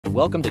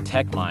Welcome to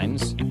Tech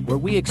Minds, where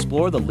we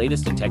explore the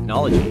latest in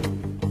technology.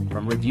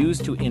 From reviews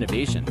to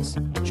innovations,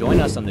 join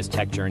us on this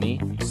tech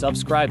journey.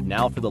 Subscribe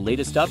now for the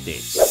latest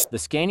updates. The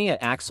Scania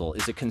Axle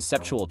is a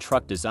conceptual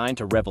truck designed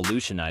to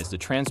revolutionize the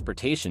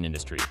transportation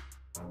industry.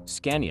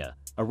 Scania,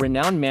 a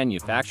renowned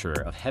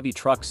manufacturer of heavy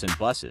trucks and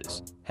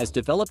buses, has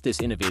developed this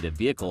innovative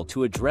vehicle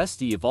to address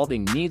the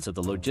evolving needs of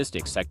the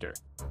logistics sector.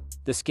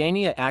 The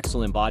Scania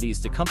Axle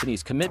embodies the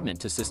company's commitment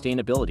to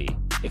sustainability,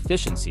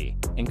 efficiency,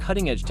 and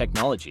cutting-edge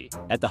technology.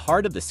 At the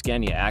heart of the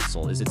Scania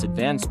Axle is its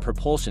advanced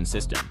propulsion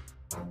system.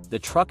 The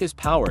truck is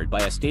powered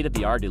by a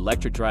state-of-the-art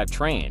electric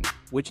drivetrain,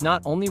 which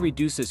not only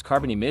reduces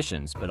carbon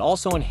emissions but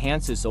also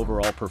enhances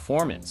overall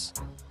performance.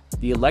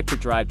 The electric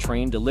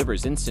drivetrain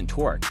delivers instant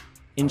torque,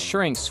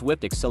 ensuring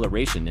swift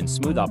acceleration and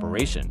smooth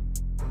operation.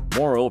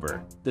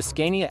 Moreover, the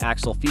Scania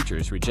Axle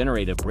features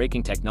regenerative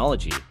braking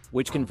technology,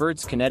 which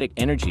converts kinetic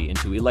energy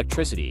into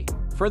electricity,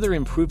 further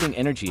improving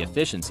energy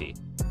efficiency.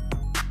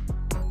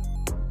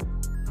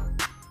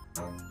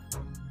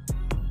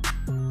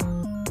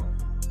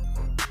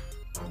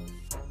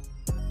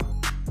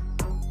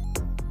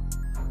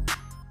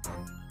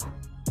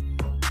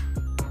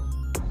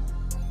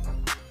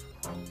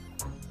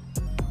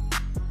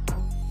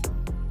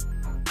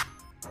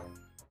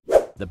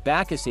 The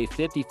Bacchus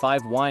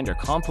A55 winder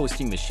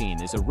composting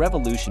machine is a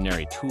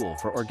revolutionary tool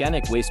for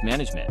organic waste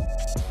management.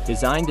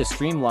 Designed to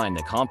streamline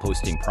the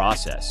composting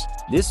process,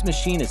 this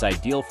machine is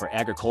ideal for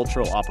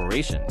agricultural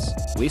operations,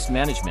 waste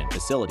management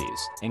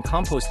facilities, and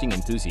composting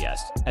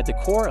enthusiasts. At the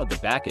core of the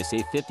Bacchus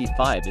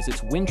A55 is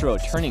its windrow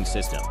turning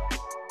system.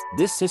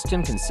 This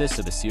system consists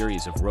of a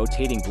series of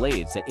rotating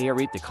blades that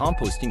aerate the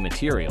composting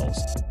materials,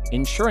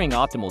 ensuring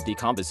optimal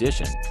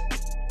decomposition.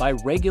 By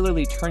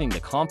regularly turning the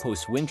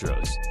compost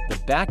windrows, the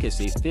Bacchus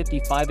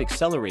A55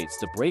 accelerates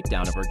the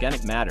breakdown of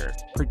organic matter,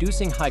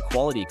 producing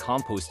high-quality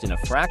compost in a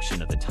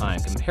fraction of the time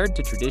compared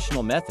to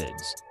traditional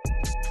methods.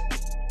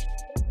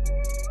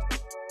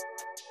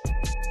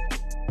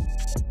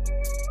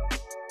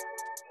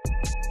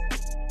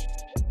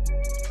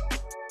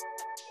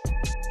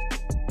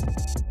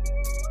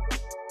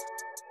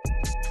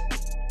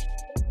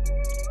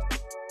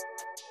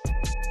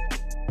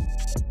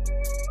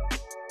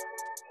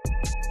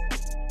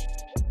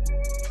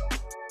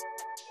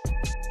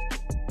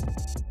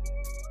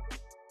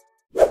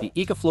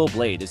 The EcoFlow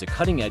blade is a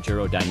cutting-edge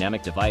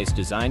aerodynamic device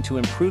designed to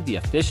improve the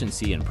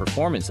efficiency and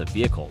performance of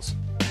vehicles.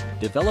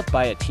 Developed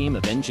by a team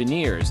of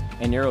engineers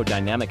and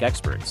aerodynamic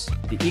experts,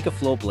 the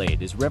EcoFlow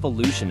blade is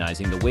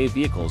revolutionizing the way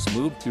vehicles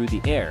move through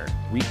the air,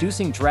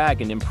 reducing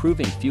drag and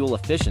improving fuel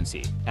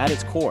efficiency. At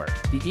its core,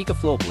 the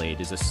EcoFlow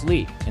blade is a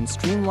sleek and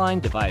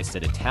streamlined device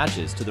that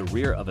attaches to the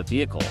rear of a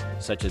vehicle,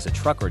 such as a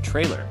truck or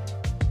trailer.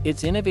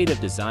 Its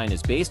innovative design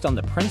is based on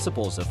the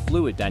principles of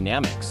fluid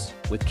dynamics,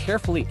 with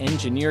carefully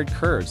engineered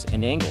curves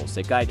and angles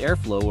that guide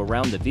airflow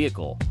around the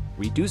vehicle,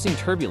 reducing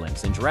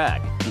turbulence and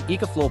drag. The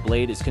EcoFlow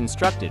blade is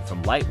constructed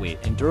from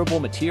lightweight and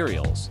durable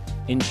materials,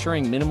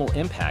 ensuring minimal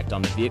impact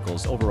on the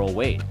vehicle's overall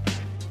weight.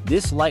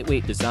 This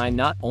lightweight design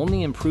not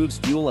only improves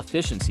fuel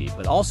efficiency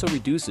but also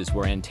reduces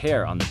wear and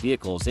tear on the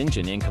vehicle's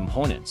engine and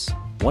components.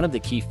 One of the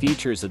key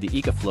features of the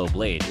EcoFlow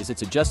blade is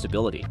its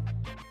adjustability.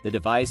 The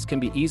device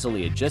can be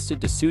easily adjusted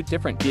to suit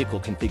different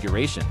vehicle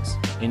configurations,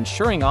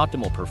 ensuring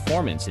optimal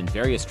performance in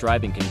various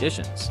driving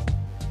conditions.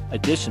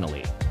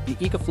 Additionally, the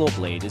EcoFlow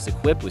blade is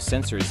equipped with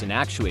sensors and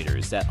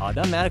actuators that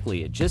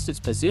automatically adjust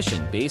its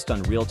position based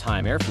on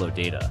real-time airflow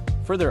data,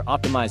 further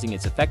optimizing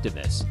its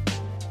effectiveness.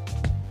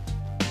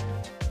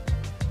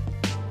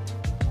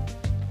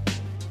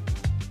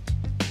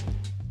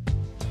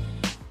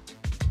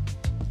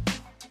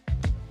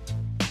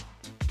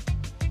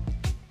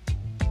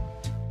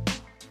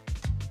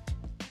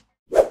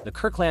 The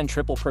Kirkland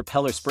Triple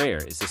Propeller Sprayer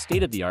is a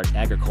state-of-the-art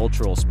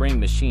agricultural spraying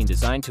machine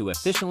designed to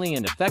efficiently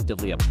and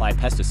effectively apply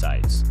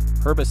pesticides,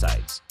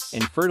 herbicides,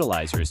 and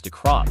fertilizers to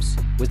crops.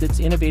 With its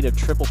innovative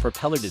triple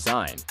propeller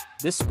design,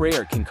 this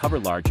sprayer can cover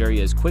large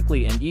areas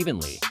quickly and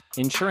evenly,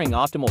 ensuring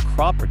optimal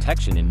crop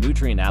protection and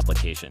nutrient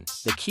application.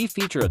 The key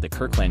feature of the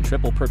Kirkland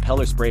Triple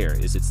Propeller Sprayer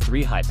is its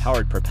three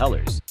high-powered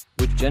propellers,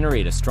 which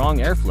generate a strong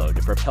airflow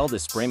to propel the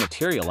spray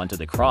material onto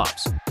the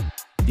crops.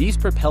 These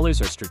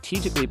propellers are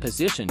strategically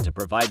positioned to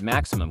provide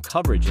maximum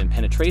coverage and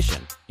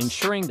penetration,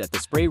 ensuring that the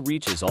spray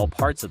reaches all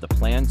parts of the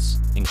plants,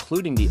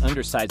 including the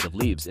undersides of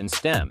leaves and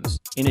stems.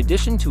 In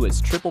addition to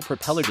its triple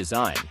propeller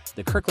design,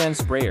 the Kirkland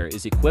sprayer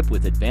is equipped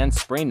with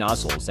advanced spray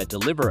nozzles that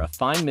deliver a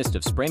fine mist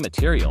of spray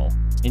material,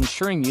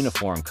 ensuring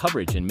uniform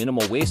coverage and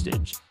minimal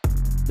wastage.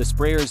 The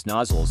sprayer's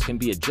nozzles can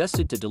be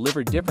adjusted to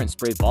deliver different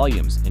spray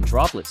volumes and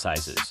droplet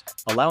sizes,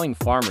 allowing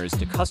farmers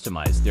to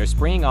customize their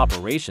spraying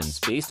operations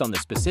based on the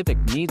specific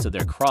needs of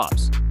their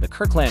crops. The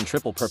Kirkland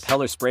Triple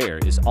Propeller Sprayer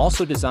is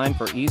also designed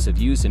for ease of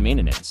use and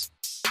maintenance.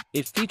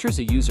 It features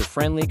a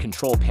user-friendly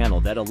control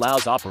panel that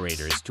allows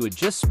operators to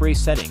adjust spray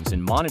settings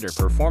and monitor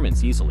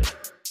performance easily.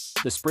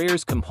 The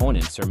sprayer's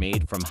components are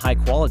made from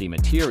high-quality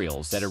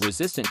materials that are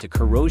resistant to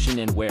corrosion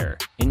and wear,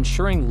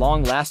 ensuring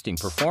long-lasting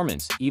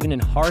performance even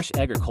in harsh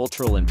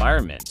agricultural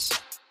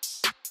environments.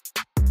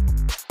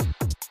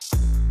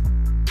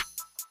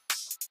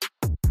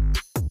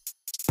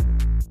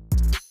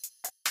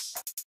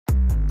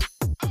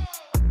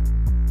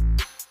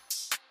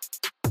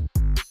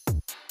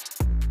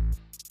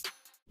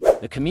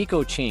 The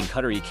Kamiko Chain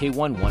Cutter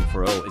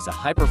EK1140 is a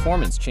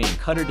high-performance chain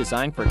cutter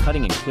designed for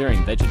cutting and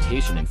clearing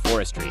vegetation in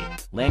forestry,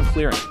 land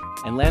clearing,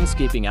 and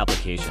landscaping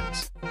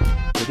applications.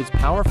 With its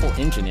powerful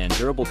engine and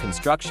durable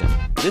construction,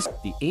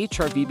 the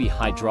HRVB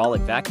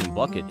hydraulic vacuum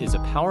bucket is a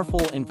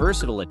powerful and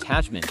versatile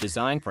attachment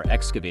designed for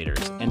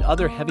excavators and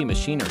other heavy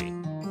machinery.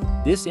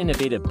 This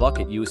innovative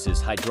bucket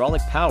uses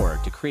hydraulic power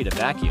to create a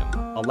vacuum,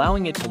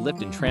 allowing it to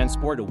lift and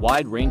transport a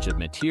wide range of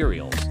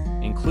materials,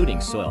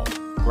 including soil,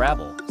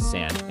 gravel,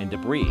 sand, and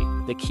debris.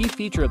 The key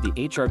feature of the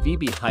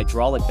HRVB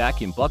hydraulic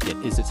vacuum bucket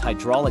is its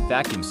hydraulic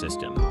vacuum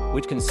system,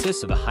 which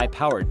consists of a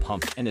high-powered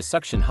pump and a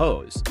suction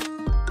hose.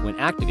 When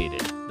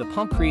activated, the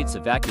pump creates a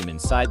vacuum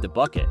inside the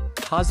bucket,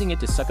 causing it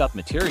to suck up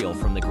material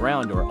from the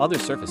ground or other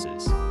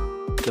surfaces.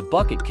 The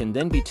bucket can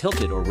then be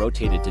tilted or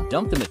rotated to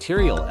dump the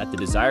material at the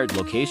desired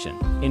location.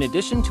 In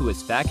addition to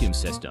its vacuum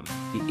system,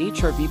 the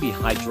HRVB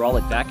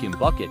hydraulic vacuum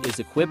bucket is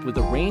equipped with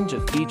a range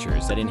of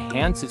features that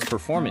enhance its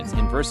performance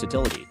and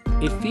versatility.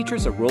 It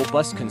features a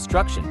robust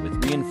construction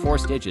with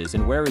reinforced edges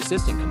and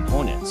wear-resistant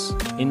components,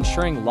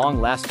 ensuring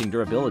long-lasting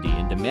durability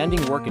in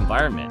demanding work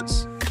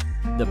environments.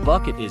 The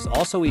bucket is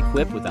also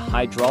equipped with a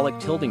hydraulic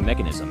tilting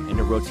mechanism and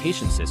a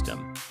rotation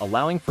system,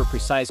 allowing for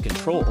precise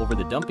control over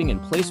the dumping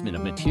and placement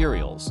of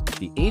materials.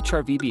 The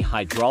HRVB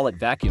hydraulic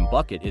vacuum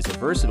bucket is a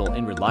versatile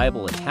and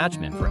reliable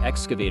attachment for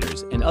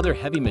excavators and other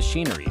heavy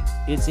machinery.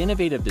 Its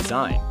innovative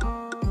design,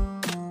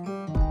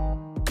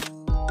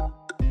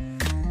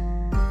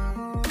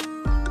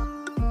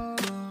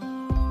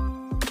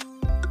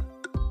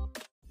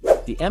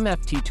 the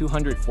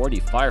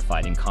MFT240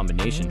 firefighting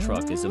combination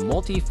truck is a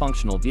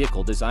multifunctional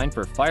vehicle designed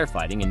for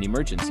firefighting and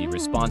emergency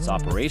response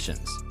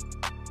operations.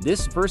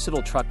 This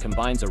versatile truck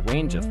combines a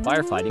range of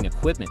firefighting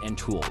equipment and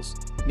tools,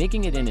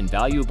 making it an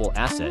invaluable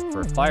asset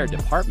for fire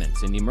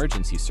departments and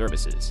emergency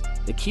services.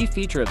 The key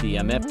feature of the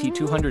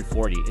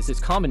MFT240 is its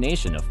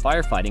combination of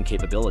firefighting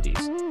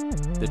capabilities.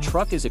 The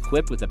truck is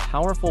equipped with a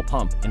powerful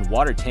pump and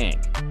water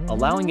tank,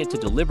 allowing it to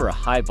deliver a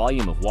high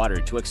volume of water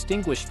to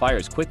extinguish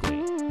fires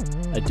quickly.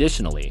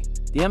 Additionally,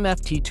 the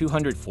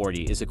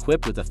MFT240 is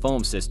equipped with a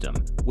foam system,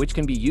 which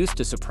can be used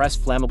to suppress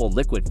flammable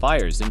liquid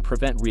fires and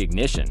prevent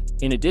reignition.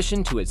 In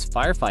addition to its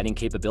firefighting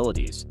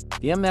capabilities,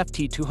 the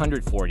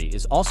MFT240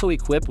 is also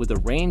equipped with a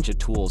range of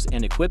tools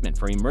and equipment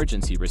for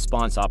emergency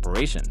response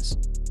operations.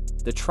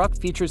 The truck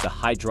features a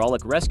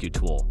hydraulic rescue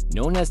tool,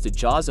 known as the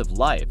Jaws of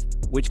Life,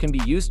 which can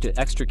be used to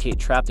extricate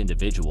trapped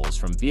individuals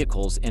from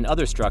vehicles and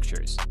other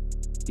structures.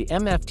 The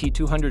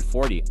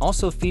MFT240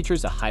 also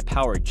features a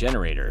high-powered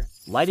generator,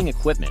 lighting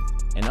equipment,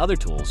 and other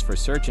tools for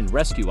search and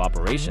rescue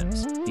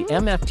operations. The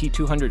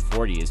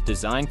MFT240 is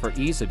designed for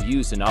ease of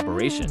use and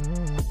operation.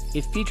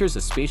 It features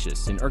a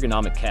spacious and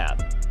ergonomic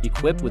cab,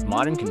 equipped with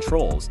modern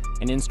controls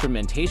and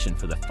instrumentation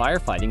for the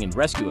firefighting and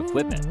rescue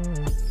equipment.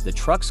 The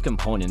truck's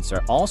components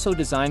are also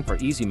designed for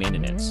easy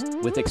maintenance,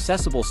 with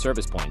accessible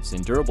service points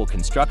and durable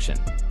construction.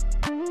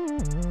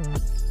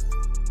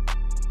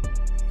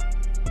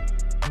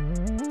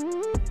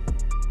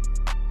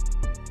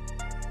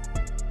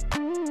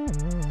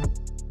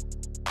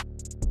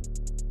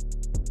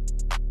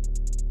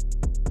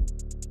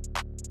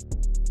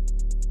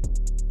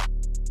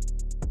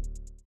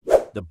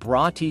 The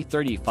BRA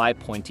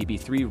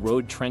T35.TB3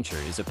 Road Trencher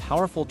is a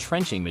powerful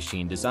trenching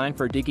machine designed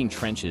for digging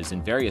trenches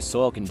in various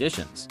soil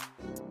conditions.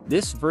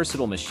 This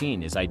versatile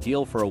machine is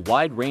ideal for a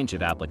wide range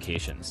of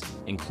applications,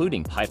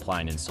 including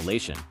pipeline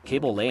installation,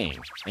 cable laying,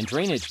 and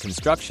drainage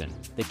construction.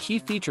 The key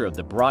feature of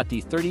the BRA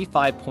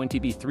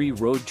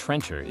T35.TB3 Road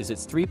Trencher is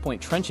its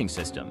three-point trenching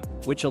system,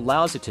 which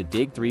allows it to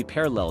dig 3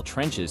 parallel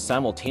trenches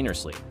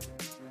simultaneously.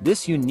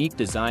 This unique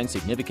design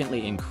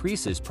significantly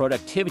increases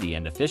productivity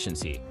and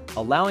efficiency,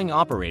 allowing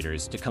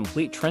operators to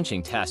complete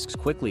trenching tasks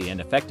quickly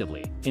and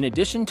effectively. In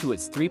addition to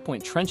its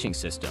three-point trenching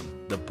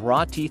system, the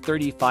BRA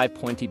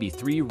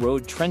T35.TB3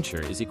 Road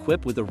Trencher is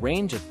equipped with a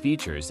range of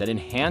features that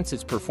enhance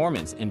its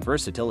performance and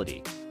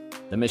versatility.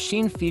 The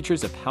machine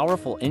features a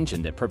powerful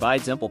engine that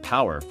provides ample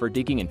power for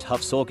digging in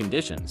tough soil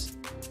conditions.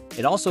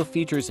 It also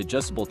features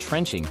adjustable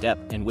trenching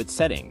depth and width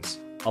settings,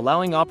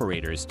 allowing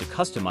operators to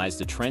customize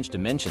the trench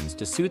dimensions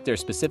to suit their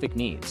specific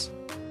needs.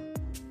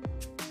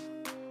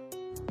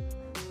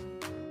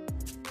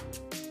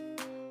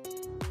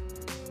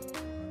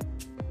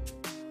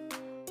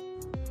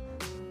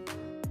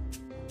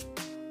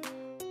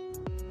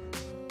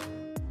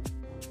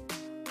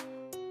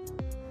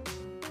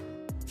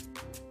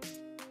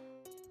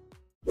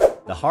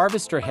 The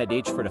Harvester Head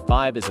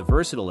H45 is a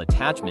versatile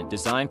attachment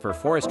designed for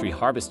forestry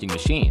harvesting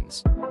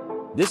machines.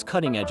 This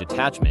cutting-edge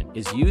attachment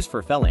is used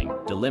for felling,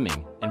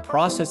 delimbing, and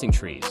processing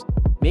trees,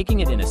 making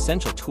it an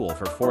essential tool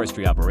for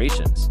forestry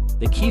operations.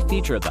 The key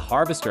feature of the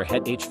Harvester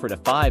Head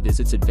H45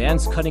 is its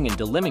advanced cutting and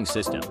delimbing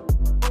system.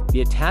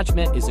 The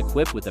attachment is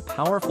equipped with a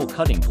powerful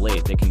cutting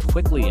blade that can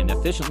quickly and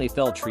efficiently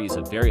fell trees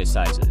of various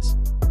sizes.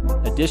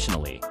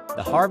 Additionally,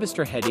 the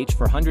Harvester Head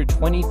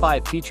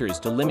H425 features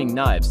delimbing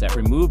knives that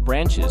remove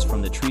branches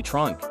from the tree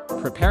trunk,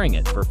 preparing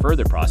it for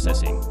further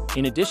processing.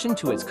 In addition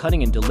to its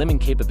cutting and delimbing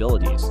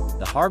capabilities,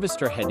 the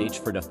harvester head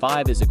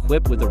H4-5 is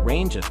equipped with a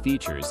range of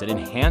features that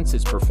enhance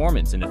its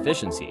performance and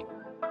efficiency.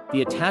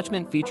 The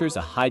attachment features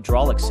a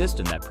hydraulic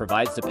system that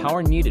provides the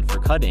power needed for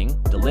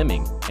cutting,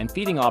 delimbing, and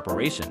feeding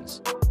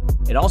operations.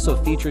 It also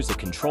features a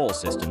control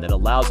system that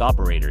allows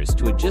operators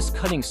to adjust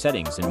cutting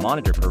settings and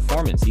monitor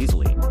performance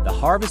easily. The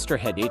harvester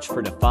head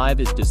H4-5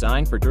 is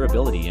designed for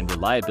durability and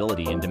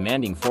reliability in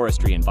demanding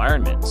forestry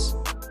environments.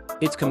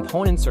 Its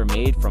components are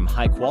made from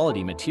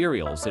high-quality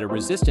materials that are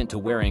resistant to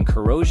wear and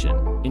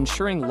corrosion,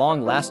 ensuring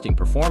long-lasting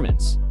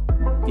performance.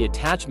 The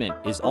attachment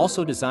is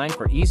also designed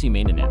for easy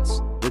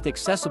maintenance, with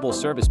accessible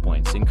service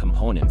points and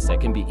components that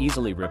can be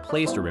easily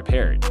replaced or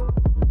repaired.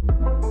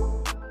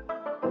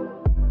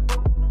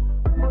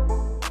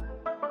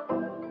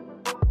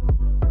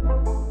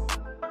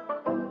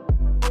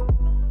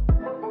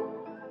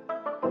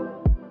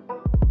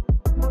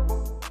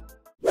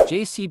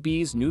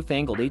 JCB's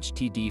newfangled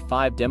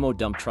HTD5 demo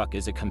dump truck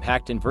is a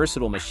compact and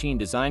versatile machine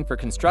designed for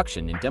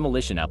construction and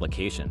demolition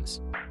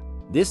applications.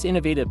 This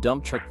innovative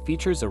dump truck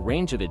features a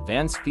range of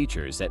advanced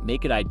features that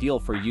make it ideal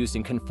for use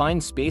in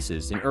confined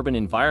spaces in urban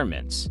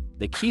environments.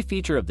 The key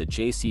feature of the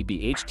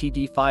JCB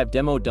HTD5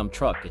 demo dump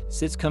truck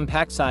is its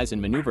compact size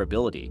and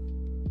maneuverability.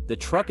 The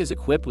truck is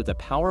equipped with a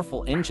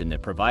powerful engine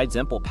that provides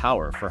ample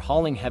power for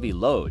hauling heavy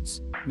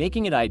loads,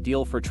 making it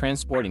ideal for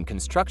transporting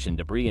construction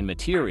debris and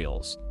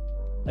materials.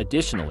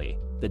 Additionally,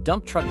 the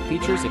dump truck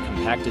features a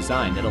compact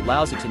design that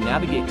allows it to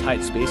navigate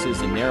tight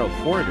spaces and narrow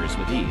corridors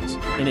with ease.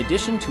 In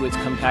addition to its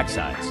compact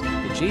size,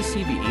 the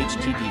JCB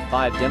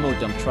HTD5 demo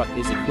dump truck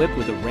is equipped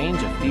with a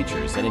range of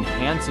features that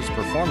enhance its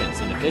performance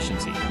and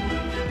efficiency.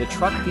 The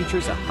truck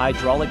features a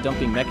hydraulic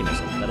dumping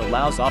mechanism that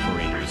allows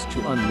operators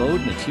to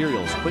unload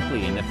materials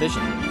quickly and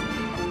efficiently.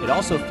 It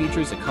also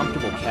features a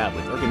comfortable cab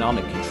with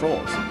ergonomic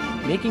controls,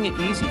 making it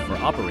easy for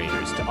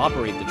operators to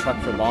operate the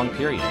truck for long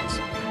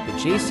periods. The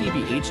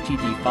JCB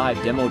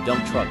HTD5 demo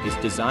dump truck is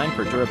designed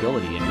for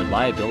durability and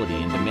reliability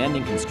in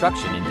demanding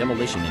construction and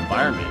demolition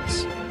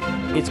environments.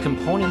 Its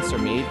components are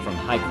made from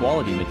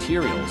high-quality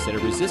materials that are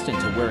resistant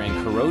to wear and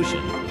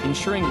corrosion,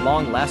 ensuring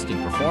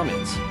long-lasting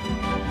performance.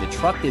 The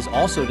truck is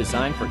also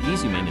designed for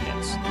easy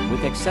maintenance,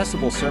 with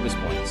accessible service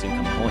points and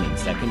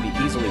components that can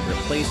be easily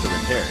replaced or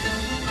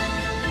repaired.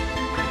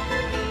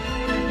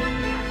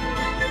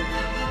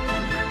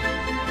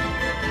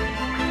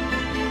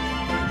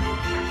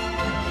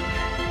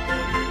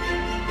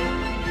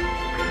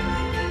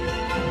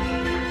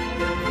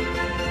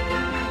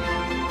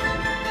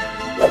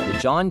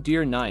 John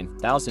Deere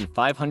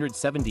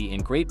 9570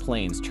 and Great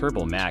Plains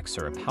Turbo Max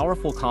are a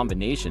powerful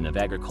combination of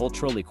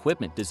agricultural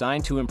equipment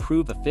designed to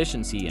improve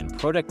efficiency and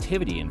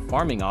productivity in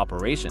farming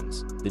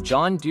operations. The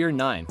John Deere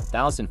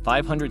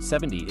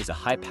 9570 is a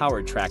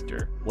high-powered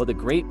tractor, while the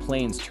Great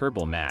Plains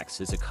Turbo Max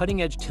is a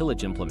cutting-edge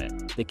tillage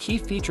implement. The key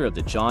feature of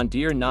the John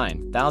Deere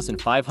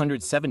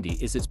 9570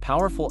 is its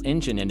powerful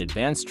engine and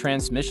advanced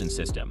transmission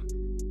system.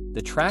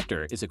 The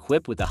tractor is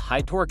equipped with a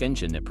high-torque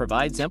engine that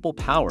provides ample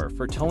power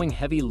for towing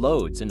heavy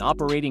loads and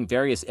operating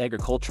various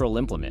agricultural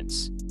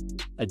implements.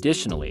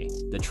 Additionally,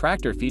 the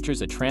tractor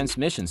features a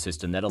transmission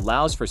system that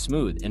allows for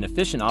smooth and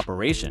efficient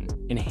operation,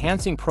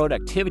 enhancing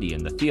productivity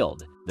in the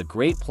field. The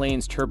Great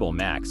Plains Turbo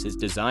Max is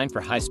designed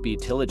for high-speed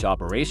tillage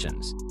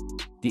operations.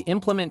 The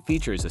implement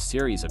features a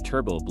series of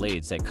turbo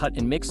blades that cut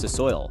and mix the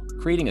soil,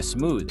 creating a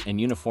smooth and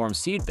uniform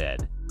seed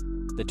bed.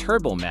 The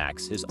Turbo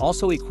Max is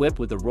also equipped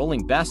with a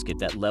rolling basket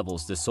that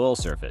levels the soil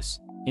surface,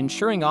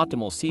 ensuring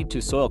optimal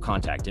seed-to-soil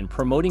contact and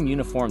promoting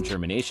uniform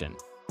germination.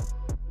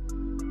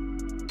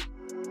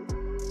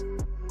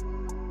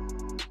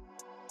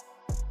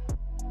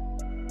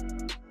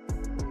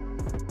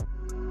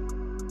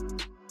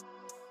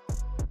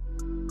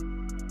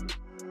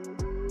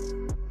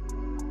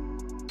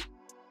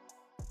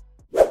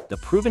 The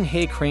proven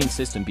hay crane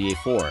system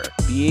BA4,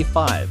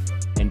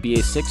 BA5, and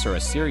BA6 are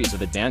a series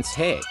of advanced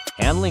hay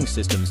handling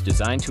systems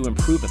designed to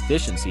improve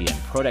efficiency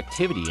and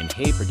productivity in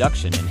hay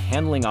production and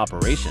handling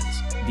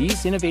operations.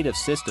 These innovative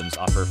systems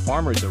offer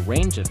farmers a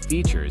range of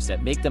features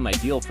that make them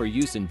ideal for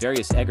use in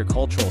various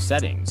agricultural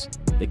settings.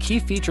 The key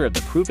feature of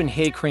the proven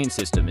hay crane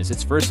system is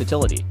its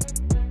versatility.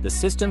 The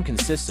system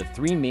consists of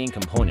three main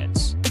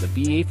components: the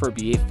BA4,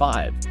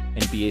 BA5,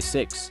 and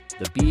BA6.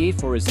 The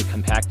BA4 is a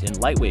compact and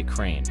lightweight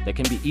crane that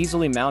can be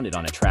easily mounted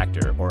on a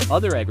tractor or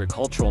other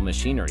agricultural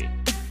machinery.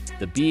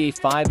 The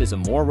BA5 is a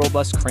more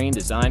robust crane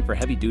designed for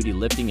heavy-duty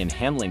lifting and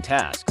handling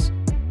tasks.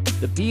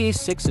 The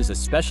BA6 is a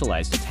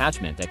specialized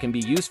attachment that can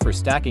be used for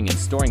stacking and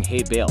storing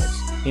hay bales.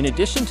 In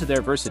addition to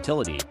their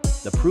versatility,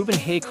 the proven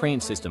hay crane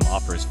system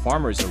offers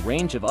farmers a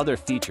range of other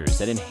features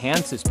that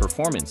enhance its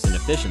performance and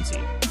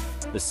efficiency.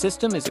 The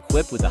system is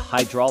equipped with a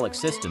hydraulic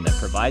system that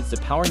provides the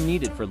power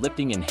needed for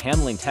lifting and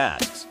handling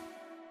tasks.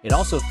 It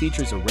also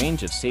features a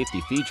range of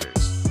safety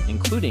features,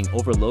 including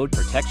overload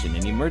protection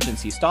and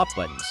emergency stop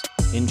buttons,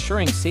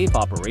 ensuring safe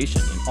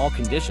operation in all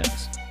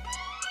conditions.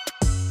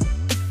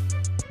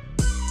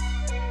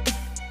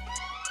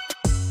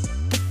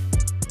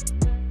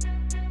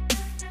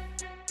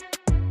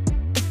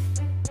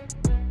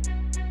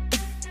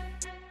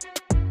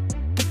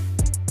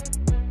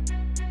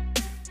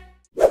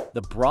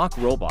 The Brock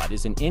robot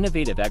is an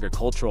innovative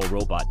agricultural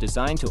robot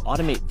designed to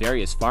automate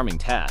various farming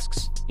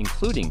tasks,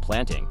 including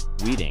planting,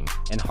 weeding,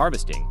 and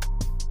harvesting.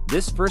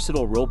 This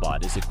versatile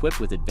robot is equipped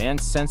with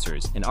advanced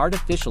sensors and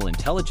artificial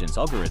intelligence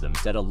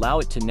algorithms that allow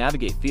it to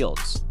navigate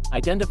fields,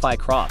 identify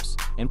crops,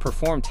 and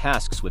perform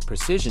tasks with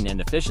precision and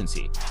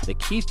efficiency. The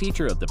key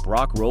feature of the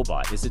Brock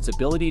robot is its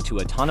ability to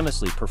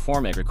autonomously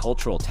perform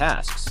agricultural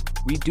tasks,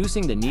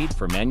 reducing the need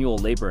for manual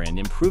labor and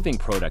improving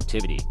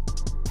productivity.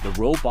 The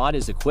robot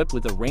is equipped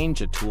with a range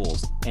of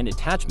tools and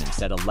attachments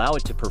that allow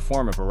it to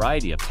perform a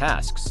variety of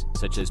tasks,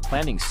 such as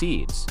planting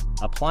seeds,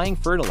 applying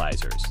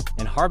fertilizers,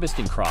 and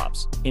harvesting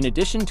crops. In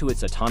addition to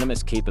its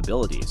autonomous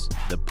capabilities,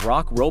 the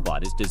Brock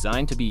robot is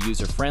designed to be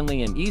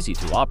user-friendly and easy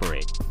to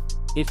operate.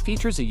 It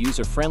features a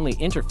user-friendly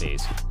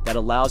interface that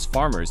allows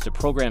farmers to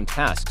program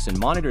tasks and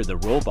monitor the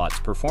robot's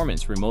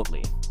performance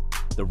remotely.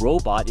 The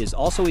robot is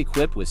also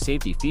equipped with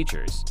safety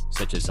features,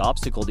 such as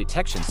obstacle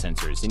detection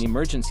sensors and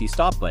emergency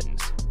stop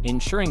buttons,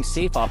 ensuring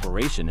safe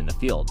operation in the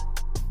field.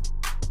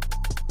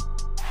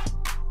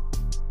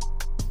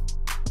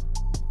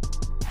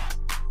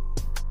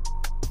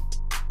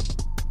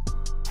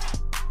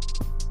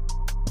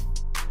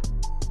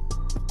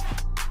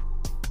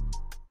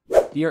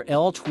 The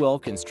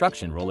L12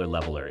 construction roller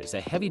leveler is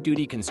a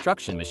heavy-duty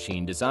construction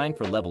machine designed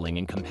for leveling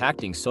and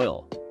compacting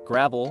soil,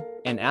 gravel,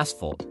 and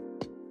asphalt.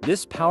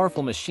 This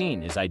powerful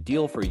machine is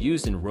ideal for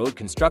use in road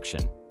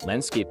construction,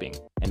 landscaping,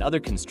 and other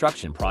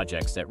construction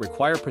projects that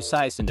require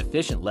precise and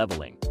efficient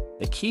leveling.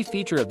 The key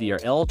feature of the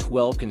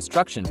L12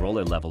 construction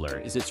roller leveler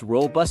is its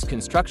robust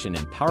construction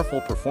and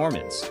powerful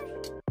performance.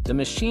 The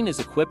machine is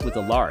equipped with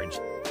a large,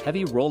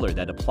 heavy roller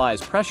that applies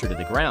pressure to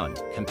the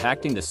ground,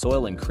 compacting the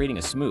soil and creating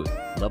a smooth,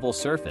 level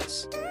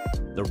surface.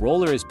 The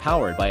roller is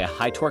powered by a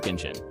high-torque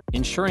engine,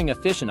 ensuring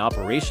efficient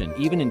operation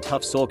even in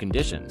tough soil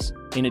conditions.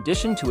 In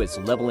addition to its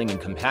leveling and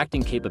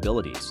compacting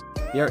capabilities,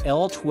 the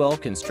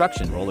L12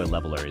 construction roller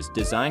leveler is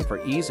designed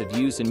for ease of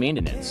use and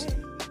maintenance.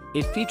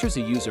 It features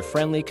a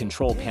user-friendly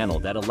control panel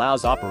that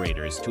allows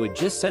operators to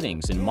adjust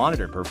settings and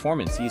monitor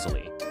performance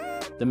easily.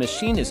 The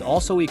machine is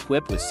also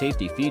equipped with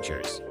safety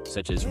features,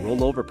 such as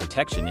rollover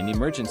protection and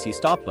emergency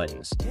stop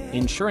buttons,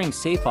 ensuring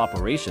safe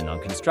operation on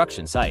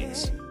construction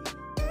sites.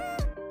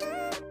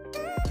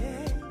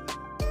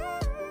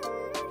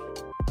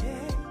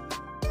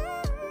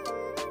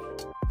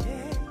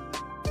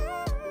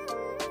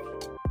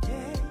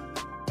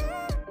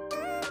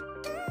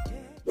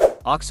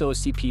 OXO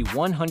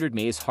CP100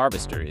 Maize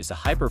Harvester is a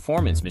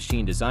high-performance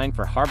machine designed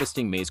for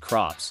harvesting maize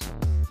crops.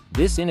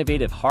 This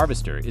innovative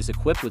harvester is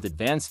equipped with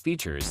advanced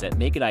features that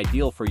make it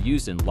ideal for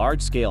use in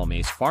large-scale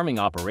maize farming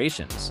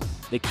operations.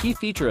 The key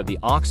feature of the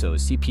OXO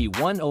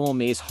CP100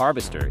 Maize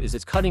Harvester is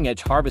its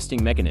cutting-edge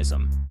harvesting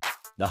mechanism.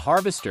 The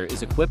harvester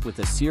is equipped with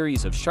a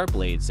series of sharp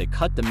blades that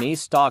cut the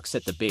maize stalks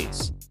at the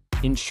base,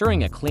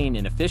 ensuring a clean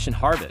and efficient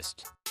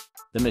harvest.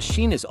 The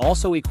machine is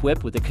also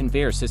equipped with a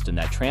conveyor system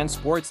that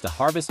transports the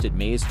harvested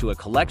maize to a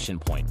collection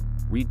point,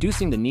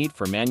 reducing the need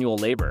for manual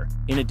labor.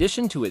 In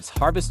addition to its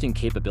harvesting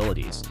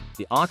capabilities,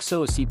 the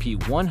OXO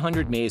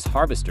CP100 Maize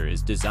Harvester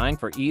is designed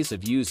for ease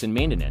of use and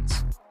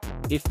maintenance.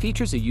 It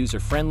features a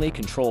user-friendly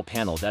control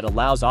panel that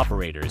allows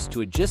operators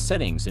to adjust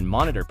settings and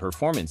monitor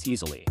performance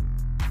easily.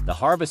 The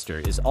harvester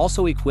is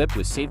also equipped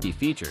with safety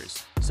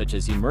features, such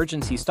as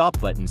emergency stop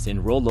buttons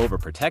and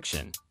rollover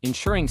protection,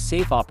 ensuring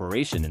safe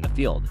operation in the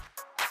field.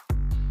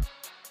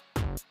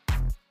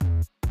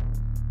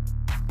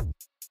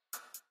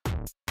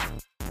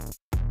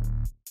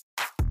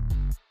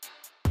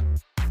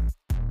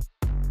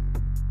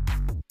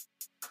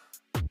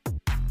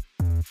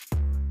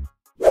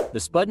 The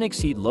Sputnik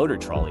Seed Loader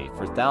Trolley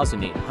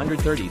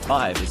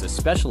 4835 is a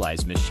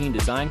specialized machine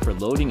designed for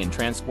loading and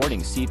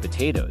transporting seed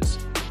potatoes.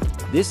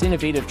 This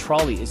innovative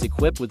trolley is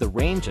equipped with a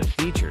range of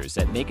features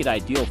that make it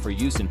ideal for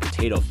use in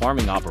potato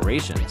farming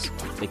operations.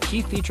 The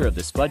key feature of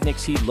the Sputnik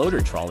Seed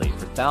Loader Trolley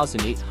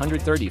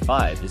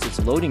 4835 is its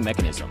loading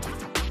mechanism.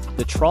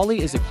 The trolley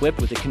is equipped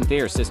with a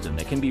conveyor system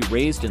that can be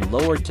raised and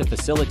lowered to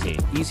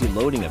facilitate easy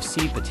loading of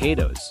seed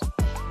potatoes.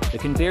 The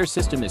conveyor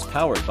system is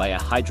powered by a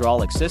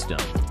hydraulic system,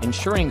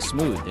 ensuring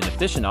smooth and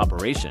efficient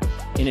operation.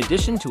 In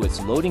addition to its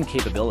loading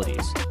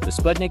capabilities, the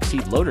Sputnik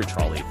Seed Loader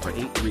Trolley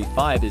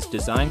 4835 is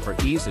designed for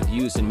ease of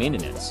use and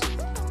maintenance.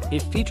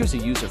 It features a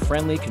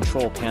user-friendly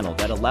control panel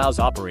that allows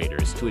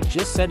operators to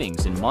adjust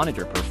settings and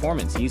monitor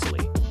performance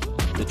easily.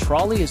 The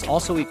trolley is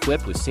also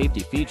equipped with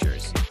safety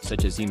features,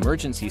 such as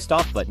emergency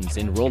stop buttons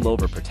and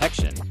rollover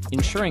protection,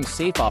 ensuring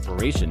safe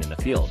operation in the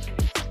field.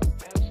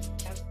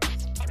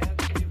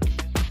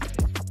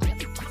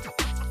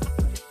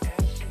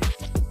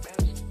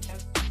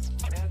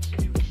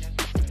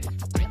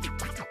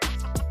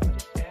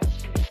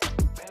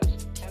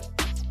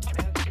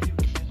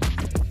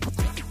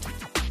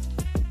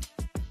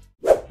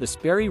 The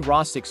Sperry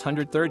Raw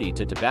 630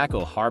 to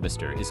Tobacco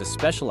Harvester is a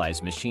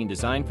specialized machine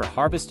designed for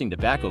harvesting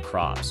tobacco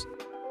crops.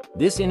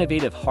 This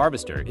innovative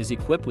harvester is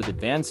equipped with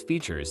advanced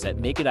features that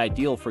make it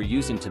ideal for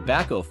use in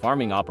tobacco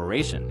farming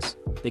operations.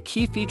 The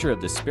key feature of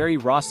the Sperry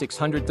Raw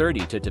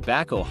 630 to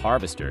Tobacco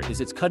Harvester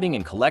is its cutting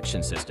and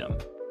collection system.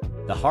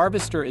 The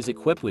harvester is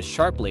equipped with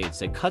sharp blades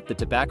that cut the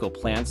tobacco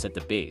plants at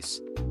the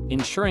base,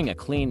 ensuring a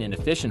clean and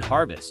efficient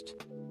harvest.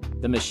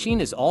 The machine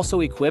is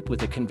also equipped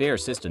with a conveyor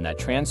system that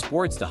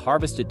transports the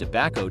harvested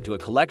tobacco to a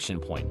collection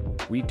point,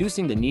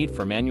 reducing the need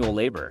for manual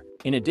labor.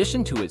 In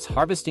addition to its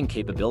harvesting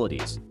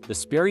capabilities, the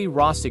Sperry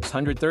Raw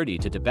 630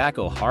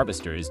 tobacco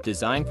harvester is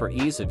designed for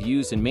ease of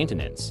use and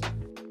maintenance.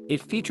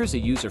 It features a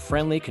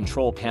user-friendly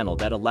control panel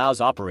that allows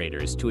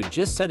operators to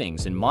adjust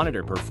settings and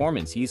monitor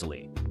performance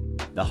easily.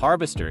 The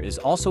harvester is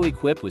also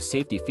equipped with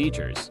safety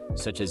features,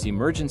 such as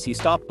emergency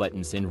stop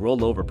buttons and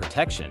rollover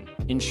protection,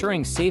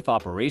 ensuring safe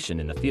operation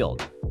in the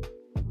field.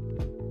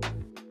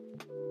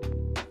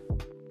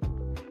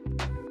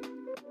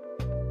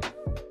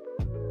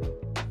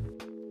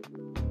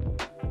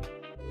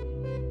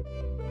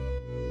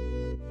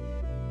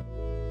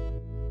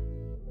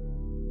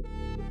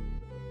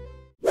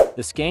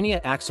 The Scania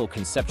Axle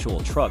Conceptual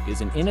Truck is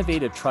an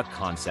innovative truck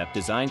concept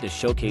designed to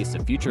showcase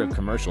the future of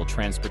commercial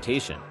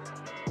transportation.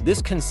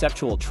 This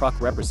conceptual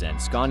truck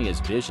represents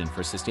Scania's vision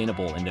for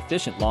sustainable and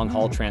efficient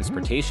long-haul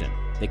transportation.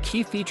 The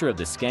key feature of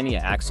the Scania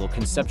Axle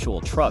Conceptual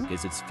Truck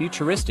is its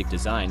futuristic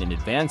design and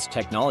advanced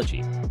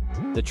technology.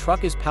 The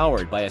truck is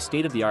powered by a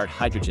state-of-the-art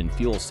hydrogen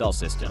fuel cell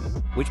system,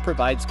 which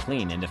provides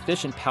clean and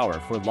efficient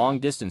power for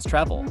long-distance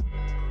travel.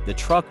 The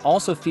truck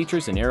also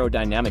features an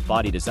aerodynamic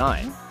body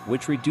design,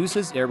 which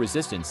reduces air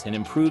resistance and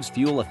improves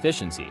fuel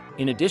efficiency.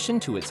 In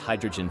addition to its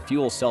hydrogen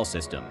fuel cell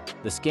system,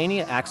 the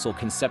Scania Axle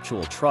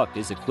Conceptual Truck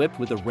is equipped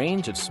with a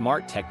range of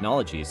smart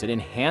technologies that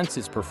enhance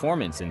its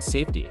performance and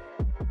safety.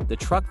 The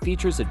truck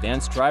features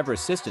advanced driver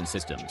assistance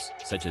systems,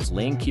 such as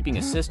lane keeping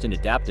assist and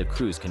adaptive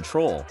cruise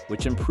control,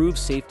 which improves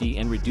safety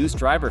and reduce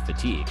driver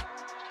fatigue.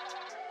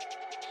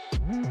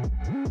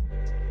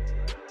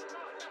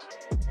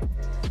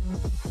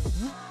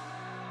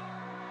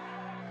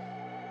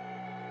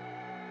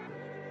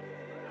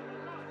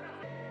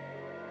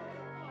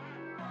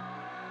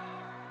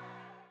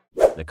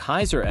 The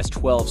Kaiser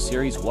S12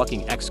 series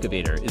walking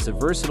excavator is a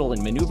versatile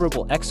and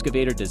maneuverable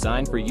excavator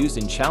designed for use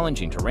in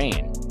challenging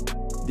terrain.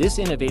 This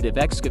innovative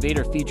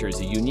excavator features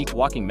a unique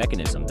walking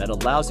mechanism that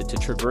allows it to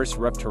traverse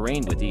rough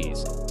terrain with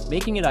ease,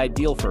 making it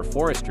ideal for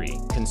forestry,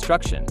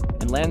 construction,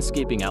 and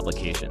landscaping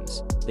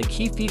applications. The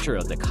key feature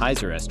of the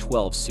Kaiser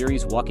S12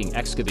 series walking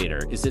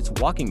excavator is its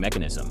walking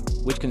mechanism,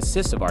 which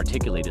consists of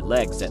articulated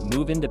legs that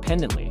move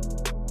independently.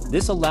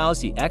 This allows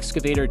the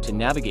excavator to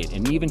navigate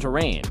uneven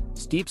terrain,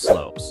 steep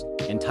slopes,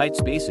 and tight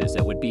spaces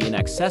that would be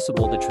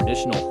inaccessible to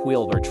traditional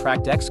wheeled or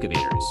tracked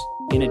excavators.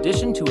 In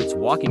addition to its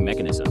walking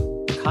mechanism,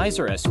 the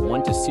Kaiser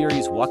S12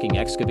 series walking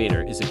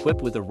excavator is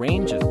equipped with a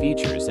range of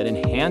features that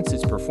enhance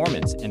its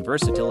performance and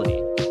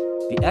versatility.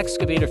 The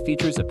excavator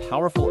features a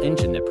powerful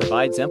engine that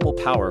provides ample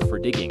power for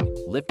digging,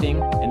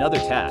 lifting, and other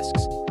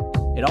tasks.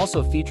 It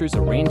also features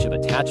a range of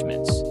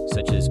attachments,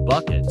 such as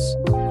buckets,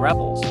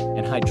 gravels,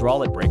 and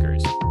hydraulic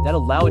breakers, that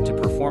allow it to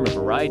perform a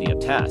variety of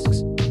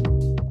tasks.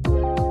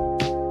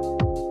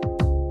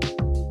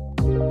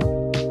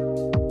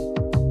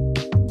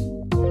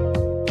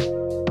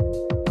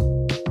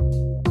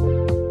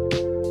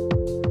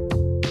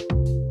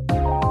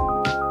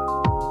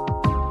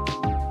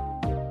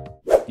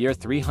 The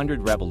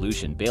R300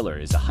 Revolution baler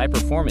is a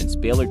high-performance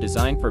baler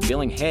designed for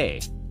baling hay,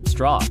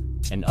 straw,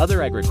 and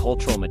other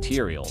agricultural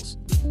materials.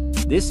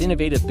 This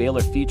innovative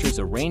baler features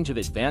a range of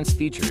advanced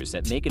features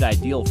that make it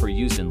ideal for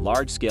use in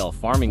large-scale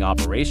farming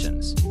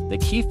operations. The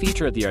key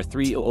feature of the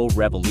R300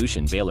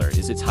 Revolution baler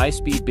is its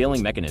high-speed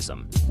baling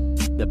mechanism.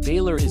 The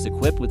baler is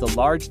equipped with a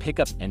large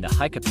pickup and a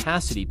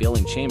high-capacity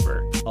baling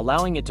chamber,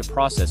 allowing it to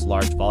process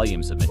large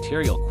volumes of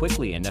material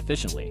quickly and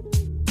efficiently.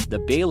 The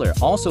baler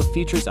also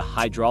features a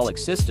hydraulic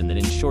system that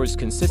ensures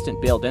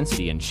consistent bale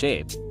density and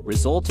shape,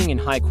 resulting in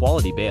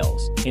high-quality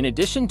bales. In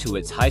addition to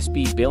its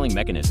high-speed baling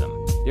mechanism,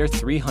 the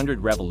R300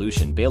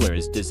 Revolution baler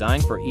is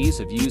designed for ease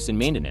of use and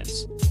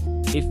maintenance.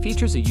 It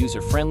features a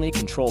user-friendly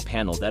control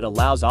panel that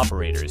allows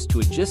operators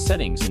to adjust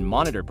settings and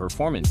monitor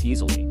performance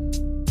easily.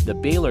 The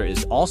baler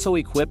is also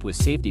equipped with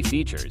safety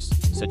features,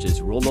 such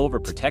as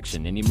rollover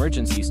protection and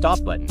emergency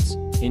stop buttons,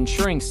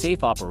 ensuring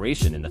safe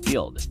operation in the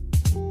field.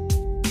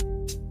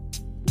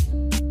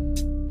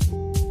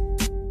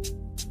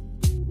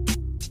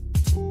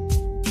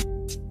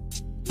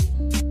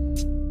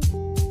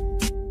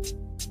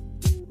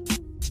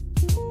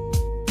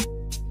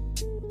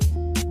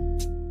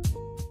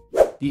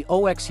 The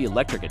OXE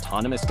Electric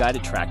Autonomous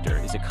Guided Tractor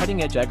is a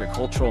cutting-edge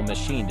agricultural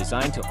machine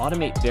designed to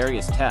automate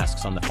various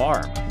tasks on the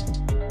farm.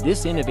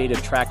 This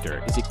innovative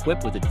tractor is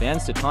equipped with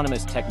advanced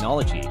autonomous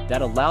technology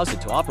that allows it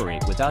to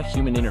operate without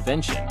human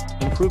intervention,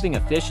 improving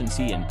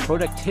efficiency and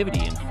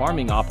productivity in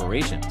farming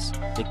operations.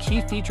 The key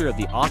feature of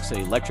the OXE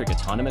Electric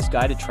Autonomous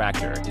Guided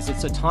Tractor is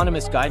its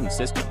autonomous guidance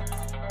system.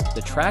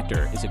 The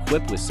tractor is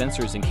equipped with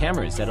sensors and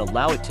cameras that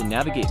allow it to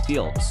navigate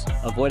fields,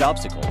 avoid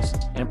obstacles,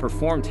 and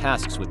perform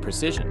tasks with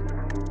precision.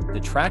 The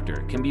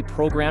tractor can be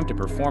programmed to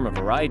perform a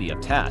variety of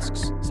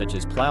tasks, such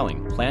as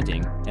plowing,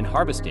 planting, and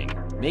harvesting,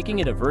 making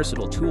it a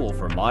versatile tool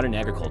for modern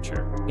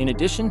agriculture. In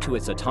addition to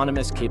its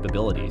autonomous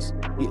capabilities,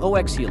 the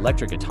OXE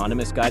electric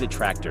autonomous guided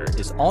tractor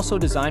is also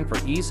designed for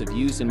ease of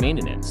use and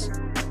maintenance.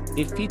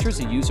 It features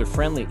a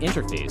user-friendly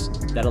interface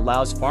that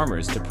allows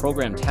farmers to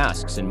program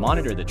tasks and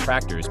monitor the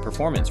tractor's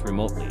performance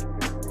remotely.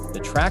 The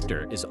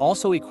tractor is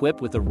also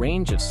equipped with a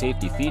range of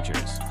safety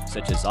features,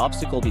 such as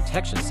obstacle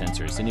detection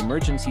sensors and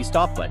emergency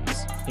stop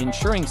buttons,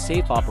 ensuring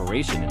safe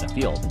operation in the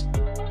field.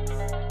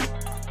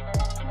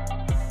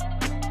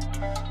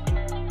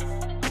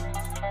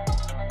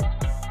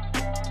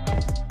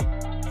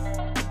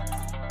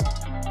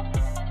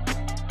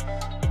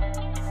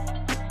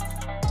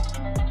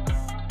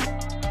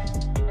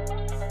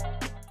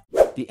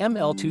 The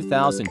ML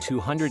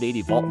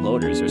 2280-volt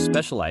loaders are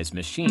specialized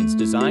machines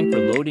designed for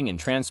loading and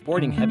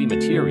transporting heavy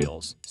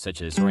materials,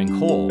 such as storing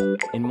coal,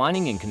 in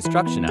mining and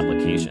construction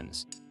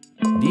applications.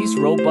 These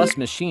robust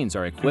machines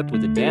are equipped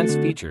with advanced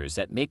features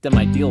that make them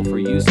ideal for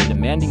use in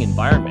demanding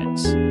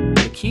environments.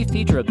 The key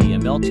feature of the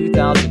ML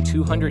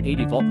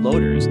 2280-volt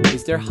loaders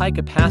is their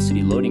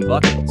high-capacity loading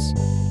buckets.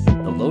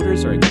 The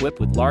loaders are equipped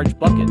with large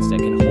buckets that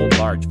can hold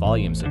large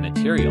volumes of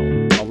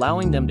material,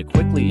 allowing them to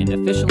quickly and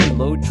efficiently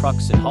load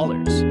trucks and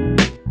haulers.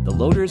 The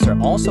loaders are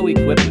also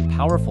equipped with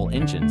powerful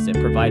engines that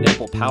provide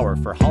ample power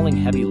for hauling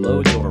heavy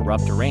loads over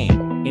rough terrain.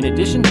 In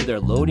addition to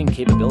their loading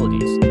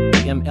capabilities,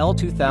 the ML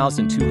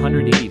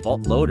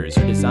 2280-volt loaders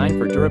are designed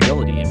for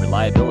durability and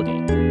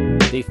reliability.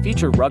 They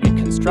feature rugged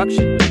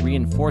construction with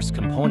reinforced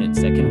components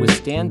that can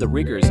withstand the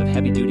rigors of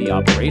heavy-duty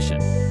operation.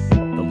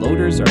 The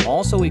loaders are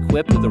also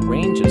equipped with a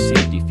range of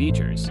safety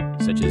features,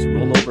 such as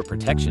rollover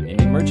protection and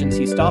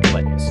emergency stop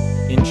buttons,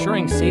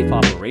 ensuring safe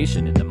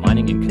operation in the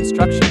mining and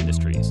construction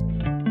industries.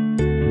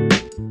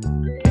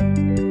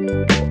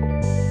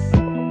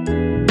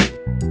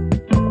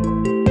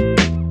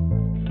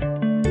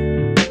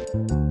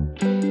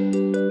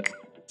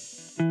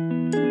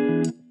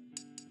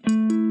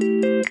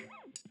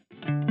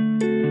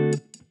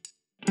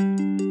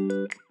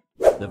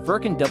 The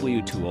Verken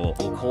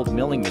W200 cold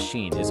milling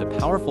machine is a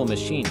powerful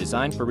machine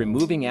designed for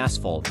removing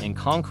asphalt and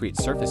concrete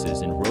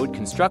surfaces in road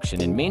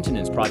construction and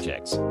maintenance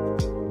projects.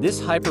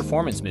 This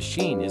high-performance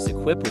machine is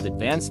equipped with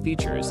advanced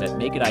features that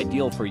make it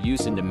ideal for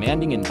use in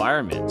demanding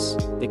environments.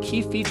 The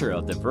key feature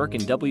of the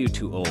Verken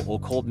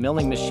W200 cold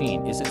milling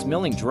machine is its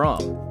milling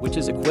drum, which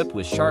is equipped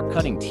with sharp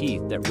cutting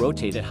teeth that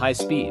rotate at high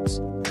speeds,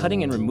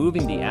 cutting and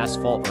removing the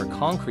asphalt or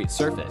concrete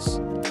surface.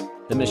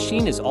 The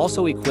machine is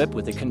also equipped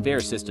with a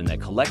conveyor system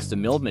that collects the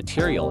milled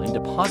material and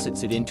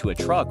deposits it into a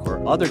truck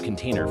or other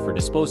container for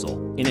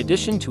disposal. In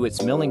addition to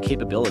its milling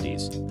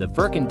capabilities, the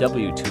Verken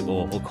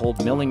W200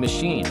 cold milling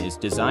machine is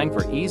designed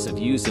for ease of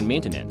use and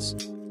maintenance.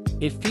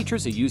 It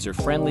features a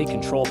user-friendly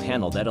control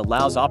panel that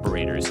allows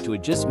operators to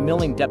adjust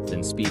milling depth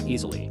and speed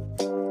easily.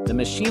 The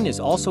machine is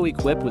also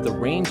equipped with a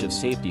range of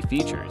safety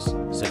features,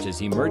 such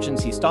as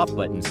emergency stop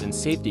buttons and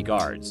safety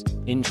guards,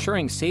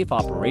 ensuring safe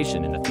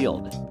operation in the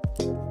field.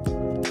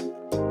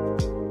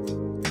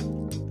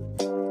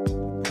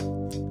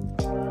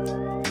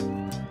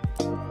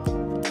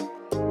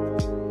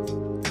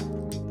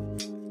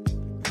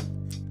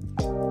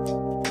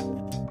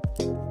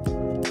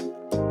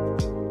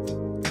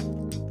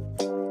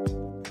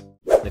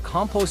 The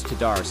Compost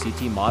Tadar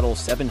CT Model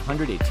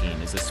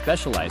 718 is a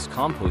specialized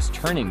compost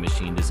turning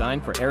machine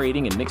designed for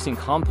aerating and mixing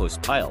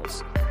compost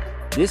piles.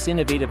 This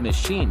innovative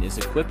machine is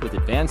equipped with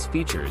advanced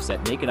features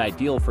that make it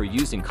ideal for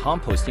use in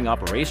composting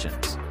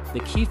operations. The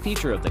key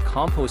feature of the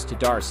Compost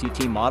Tadar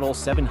CT Model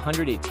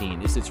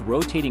 718 is its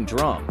rotating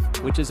drum,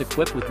 which is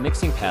equipped with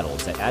mixing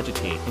paddles that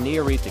agitate and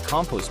aerate the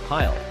compost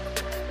pile.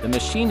 The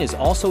machine is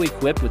also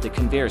equipped with a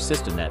conveyor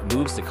system that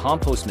moves the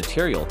compost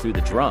material through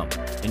the drum,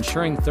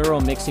 ensuring thorough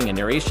mixing and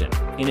aeration.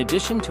 In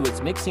addition to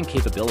its mixing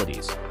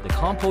capabilities, the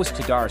Compost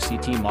Tadar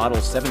CT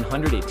Model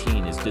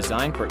 718 is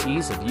designed for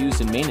ease of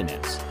use and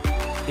maintenance.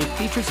 It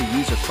features a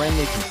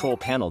user-friendly control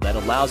panel that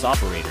allows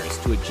operators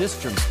to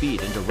adjust drum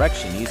speed and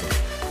direction easily.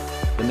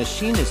 The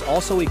machine is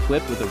also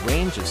equipped with a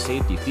range of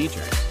safety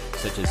features,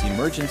 such as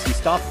emergency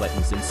stop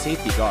buttons and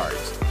safety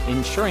guards,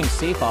 ensuring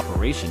safe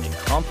operation in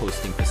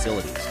composting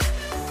facilities.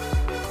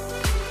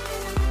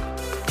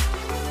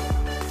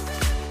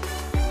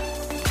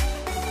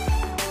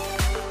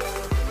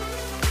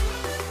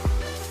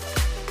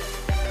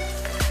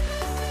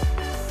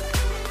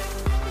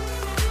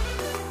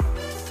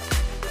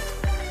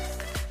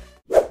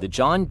 The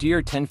John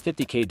Deere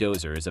 1050K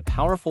dozer is a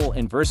powerful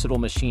and versatile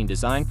machine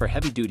designed for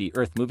heavy-duty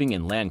earth-moving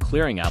and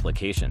land-clearing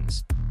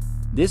applications.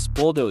 This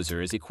bulldozer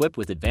is equipped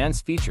with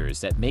advanced features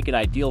that make it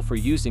ideal for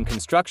use in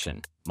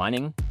construction,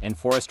 mining, and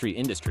forestry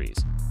industries.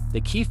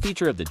 The key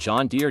feature of the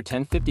John Deere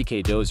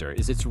 1050K dozer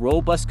is its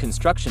robust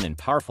construction and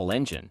powerful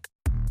engine.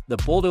 The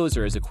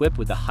bulldozer is equipped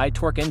with a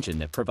high-torque engine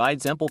that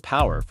provides ample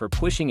power for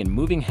pushing and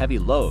moving heavy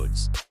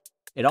loads.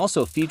 It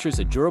also features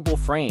a durable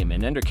frame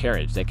and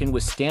undercarriage that can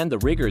withstand the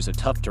rigors of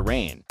tough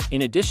terrain.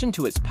 In addition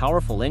to its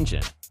powerful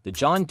engine, the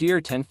John Deere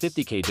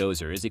 1050K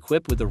dozer is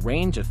equipped with a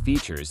range of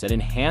features that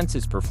enhance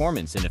its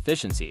performance and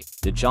efficiency.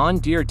 The John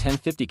Deere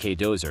 1050K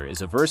dozer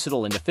is a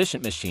versatile and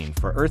efficient machine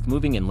for earth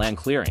moving and land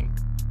clearing.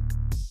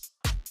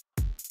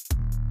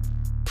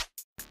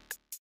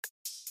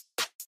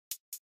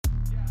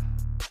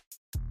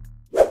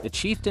 The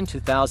Chieftain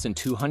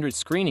 2200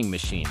 screening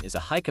machine is a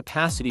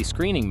high-capacity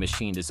screening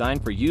machine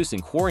designed for use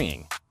in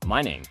quarrying,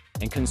 mining,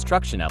 and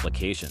construction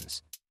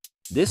applications.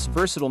 This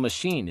versatile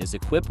machine is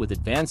equipped with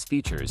advanced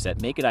features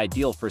that make it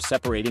ideal for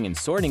separating and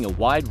sorting a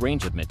wide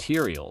range of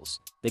materials.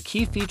 The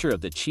key feature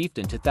of the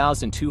Chieftain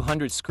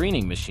 2200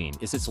 screening machine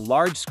is its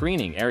large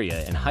screening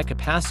area and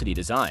high-capacity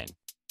design.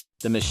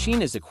 The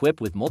machine is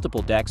equipped with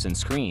multiple decks and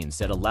screens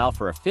that allow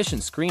for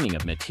efficient screening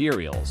of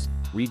materials,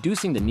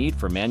 reducing the need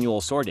for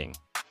manual sorting.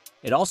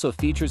 It also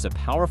features a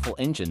powerful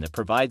engine that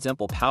provides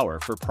ample power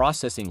for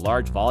processing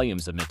large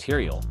volumes of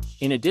material.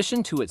 In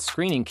addition to its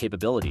screening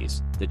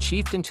capabilities, the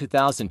Chieftain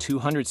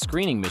 2200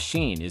 screening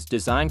machine is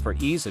designed for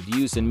ease of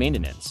use and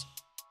maintenance.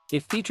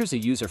 It features a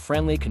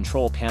user-friendly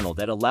control panel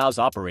that allows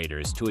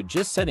operators to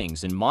adjust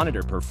settings and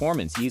monitor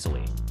performance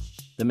easily.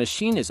 The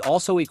machine is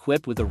also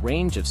equipped with a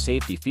range of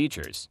safety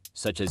features,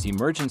 such as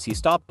emergency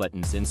stop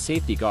buttons and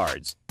safety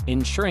guards,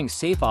 ensuring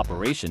safe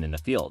operation in the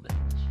field.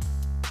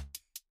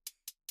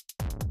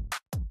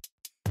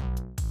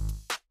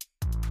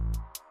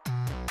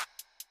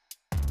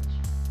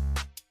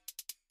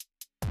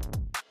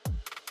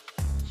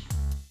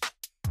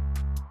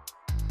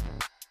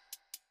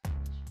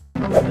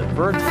 The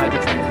Verve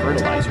Hydrotrack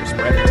Fertilizer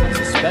Spreader is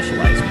a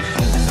specialized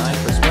machine designed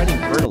for spreading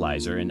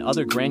fertilizer and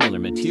other granular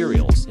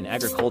materials in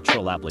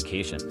agricultural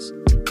applications.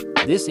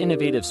 This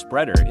innovative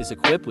spreader is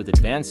equipped with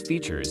advanced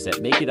features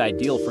that make it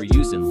ideal for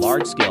use in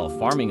large-scale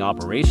farming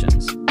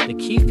operations. The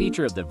key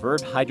feature of the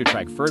Verve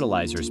Hydrotrack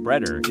Fertilizer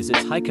Spreader is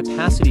its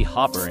high-capacity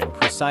hopper and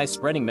precise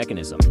spreading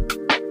mechanism.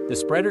 The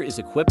spreader is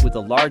equipped with a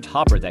large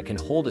hopper that can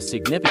hold a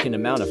significant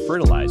amount of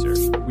fertilizer,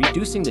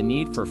 reducing the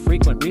need for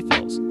frequent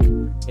refills.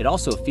 It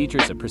also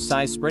features a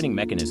precise spreading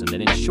mechanism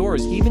that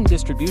ensures even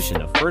distribution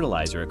of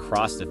fertilizer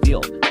across the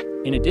field.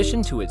 In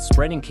addition to its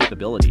spreading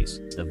capabilities,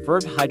 the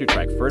Verve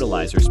Hydrotrack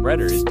Fertilizer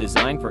Spreader is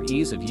designed for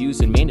ease of use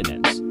and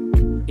maintenance.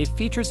 It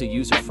features a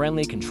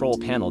user-friendly control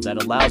panel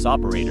that allows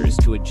operators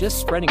to adjust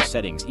spreading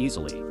settings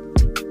easily.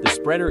 The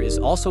spreader is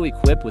also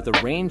equipped with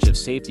a range of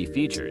safety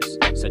features,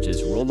 such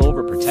as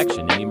rollover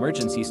protection and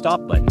emergency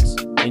stop buttons,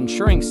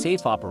 ensuring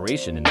safe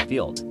operation in the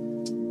field.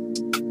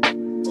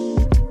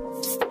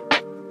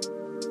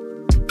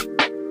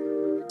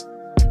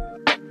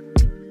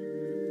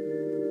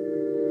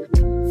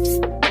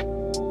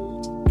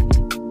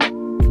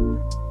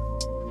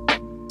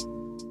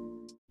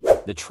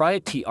 The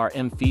Triad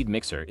TRM Feed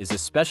Mixer is a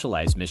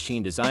specialized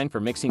machine designed for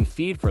mixing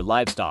feed for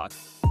livestock.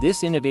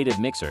 This innovative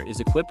mixer is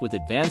equipped with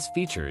advanced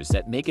features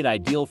that make it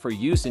ideal for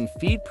use in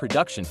feed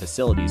production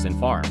facilities and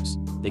farms.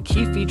 The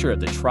key feature of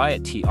the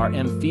Triad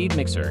TRM Feed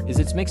Mixer is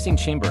its mixing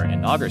chamber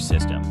and auger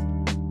system.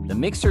 The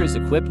mixer is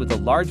equipped with a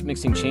large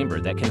mixing chamber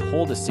that can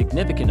hold a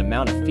significant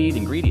amount of feed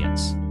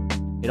ingredients.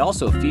 It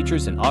also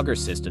features an auger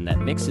system that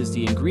mixes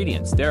the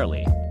ingredients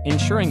thoroughly,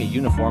 ensuring a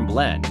uniform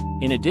blend.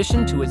 In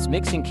addition to its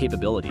mixing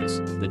capabilities,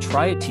 the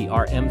Triad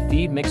TRM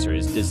Feed Mixer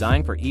is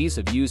designed for ease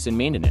of use and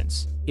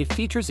maintenance. It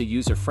features a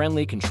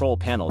user-friendly control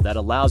panel that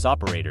allows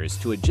operators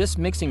to adjust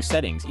mixing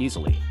settings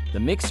easily. The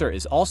mixer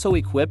is also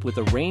equipped with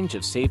a range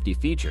of safety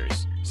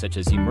features, such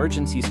as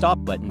emergency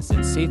stop buttons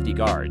and safety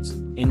guards,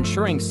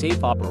 ensuring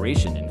safe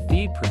operation in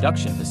feed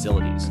production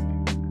facilities.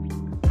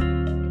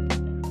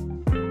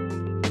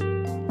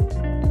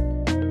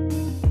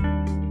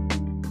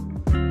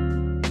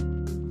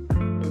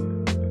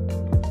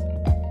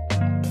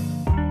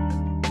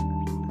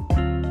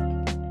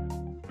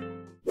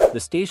 The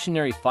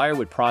Stationary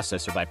Firewood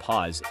Processor by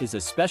Pause is a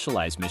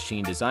specialized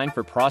machine designed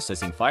for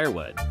processing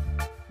firewood.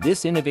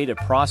 This innovative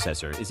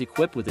processor is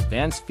equipped with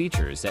advanced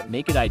features that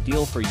make it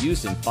ideal for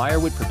use in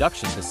firewood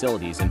production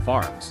facilities and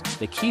farms.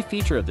 The key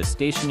feature of the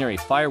Stationary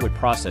Firewood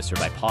Processor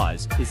by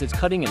Pause is its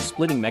cutting and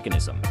splitting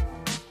mechanism.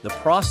 The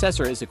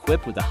processor is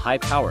equipped with a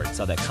high-powered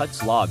saw that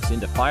cuts logs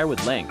into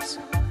firewood lengths.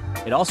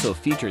 It also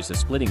features a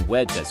splitting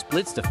wedge that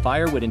splits the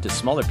firewood into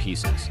smaller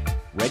pieces,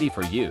 ready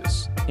for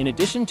use. In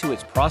addition to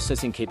its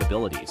processing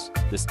capabilities,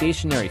 the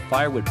Stationary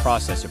Firewood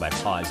Processor by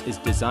Pause is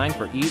designed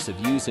for ease of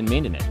use and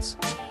maintenance.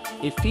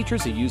 It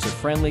features a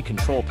user-friendly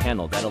control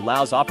panel that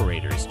allows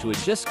operators to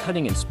adjust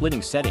cutting and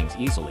splitting settings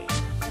easily.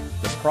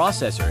 The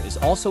processor is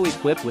also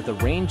equipped with a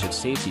range of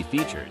safety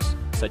features,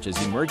 such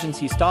as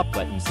emergency stop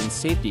buttons and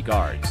safety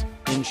guards,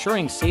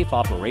 ensuring safe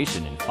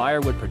operation in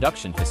firewood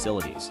production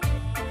facilities.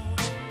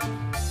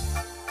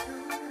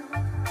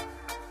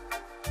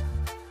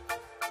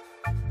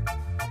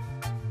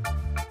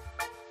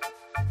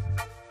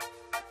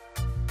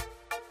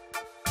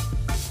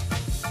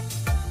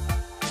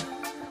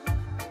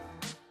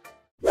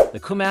 The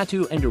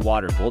Komatsu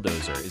Underwater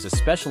Bulldozer is a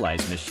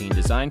specialized machine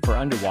designed for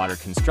underwater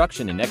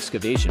construction and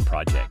excavation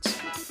projects.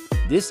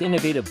 This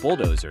innovative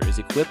bulldozer is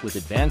equipped with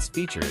advanced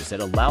features that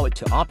allow it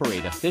to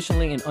operate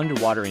efficiently in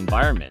underwater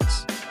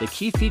environments. The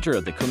key feature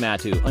of the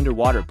Komatsu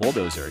Underwater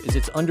Bulldozer is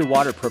its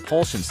underwater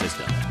propulsion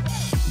system.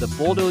 The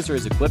bulldozer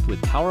is equipped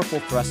with powerful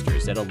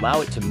thrusters that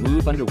allow it to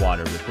move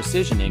underwater with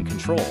precision and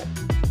control.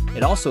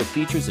 It also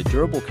features a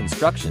durable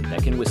construction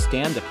that can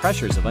withstand the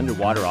pressures of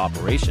underwater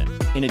operation.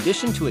 In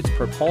addition to its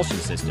propulsion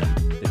system,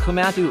 the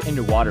Komatsu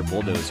Underwater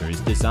Bulldozer is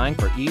designed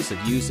for ease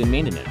of use and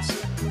maintenance.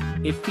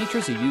 It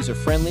features a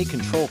user-friendly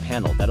control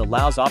panel that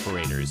allows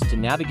operators to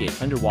navigate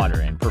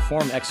underwater and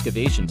perform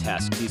excavation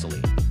tasks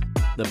easily.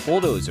 The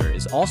bulldozer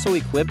is also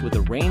equipped with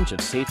a range of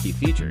safety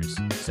features,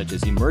 such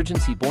as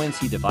emergency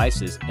buoyancy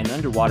devices and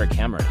underwater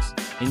cameras,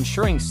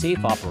 ensuring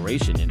safe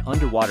operation in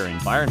underwater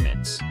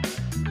environments.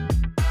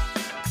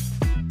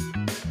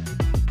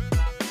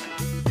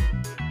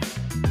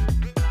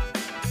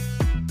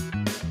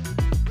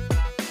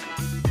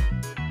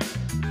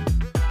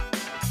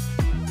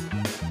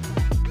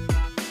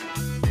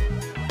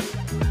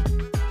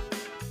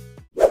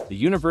 The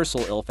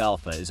Universal ILF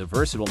Alpha is a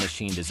versatile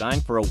machine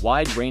designed for a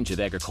wide range of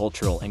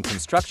agricultural and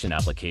construction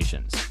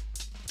applications.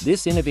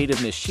 This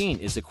innovative machine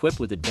is equipped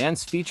with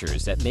advanced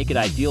features that make it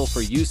ideal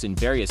for use in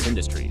various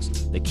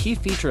industries. The key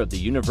feature of the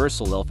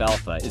Universal ILF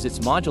Alpha is its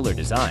modular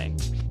design.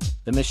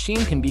 The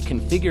machine can be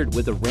configured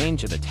with a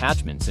range of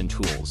attachments and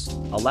tools,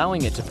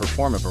 allowing it to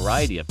perform a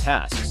variety of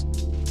tasks.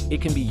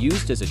 It can be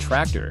used as a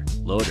tractor,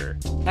 loader,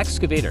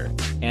 excavator,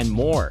 and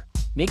more,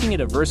 making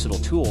it a versatile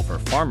tool for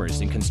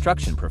farmers and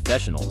construction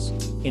professionals.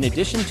 In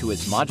addition to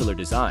its modular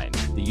design,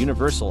 the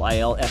Universal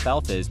ILF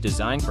Alpha is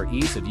designed for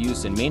ease of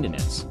use and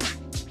maintenance.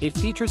 It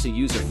features a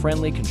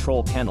user-friendly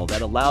control panel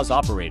that allows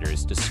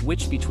operators to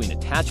switch between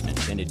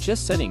attachments and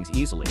adjust settings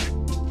easily.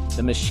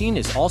 The machine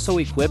is also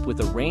equipped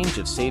with a range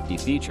of safety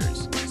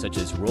features, such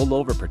as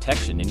rollover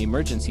protection and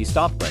emergency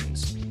stop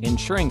buttons,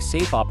 ensuring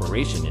safe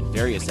operation in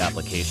various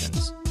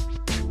applications.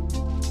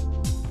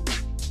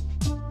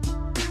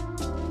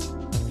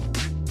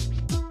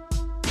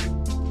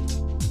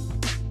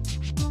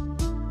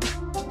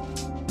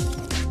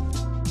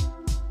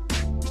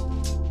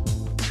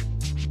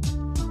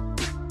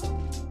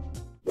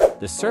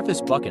 The Surface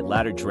Bucket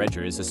Ladder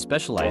Dredger is a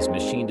specialized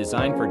machine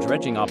designed for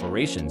dredging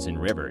operations in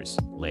rivers,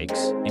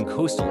 lakes, and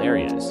coastal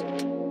areas.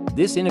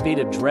 This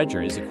innovative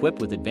dredger is equipped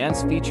with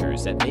advanced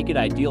features that make it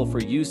ideal for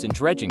use in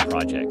dredging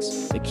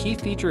projects. The key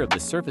feature of the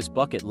Surface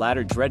Bucket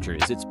Ladder Dredger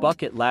is its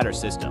bucket ladder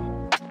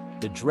system.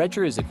 The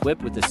dredger is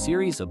equipped with a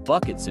series of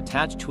buckets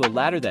attached to a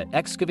ladder that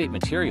excavate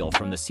material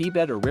from the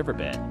seabed or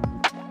riverbed.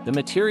 The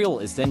material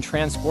is then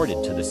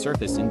transported to the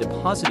surface and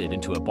deposited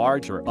into a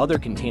barge or other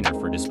container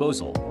for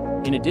disposal.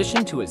 In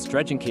addition to its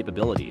dredging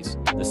capabilities,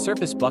 the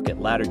Surface Bucket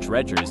Ladder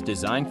Dredger is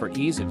designed for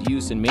ease of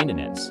use and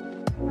maintenance.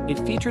 It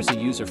features a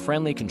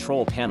user-friendly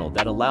control panel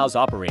that allows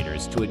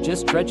operators to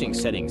adjust dredging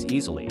settings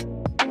easily.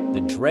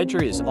 The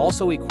dredger is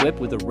also equipped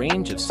with a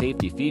range of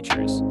safety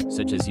features,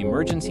 such as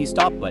emergency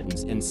stop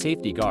buttons and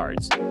safety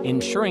guards,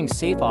 ensuring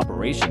safe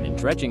operation in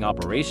dredging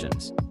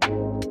operations.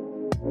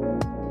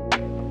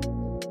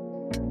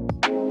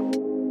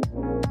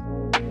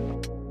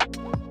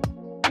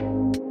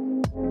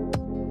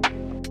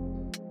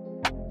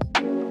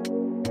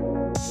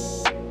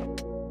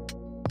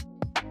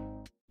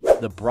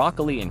 The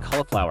Broccoli and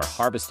Cauliflower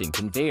Harvesting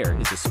Conveyor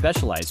is a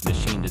specialized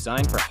machine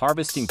designed for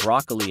harvesting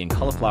broccoli and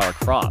cauliflower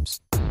crops.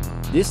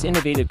 This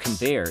innovative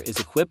conveyor is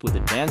equipped with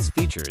advanced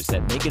features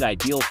that make it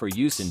ideal for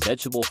use in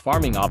vegetable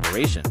farming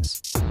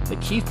operations. The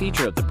key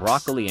feature of the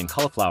Broccoli and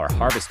Cauliflower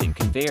Harvesting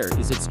Conveyor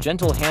is its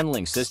gentle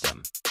handling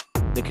system.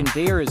 The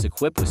conveyor is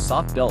equipped with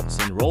soft belts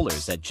and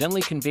rollers that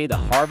gently convey the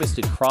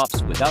harvested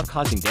crops without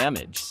causing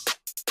damage.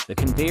 The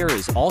conveyor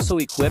is also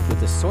equipped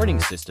with a sorting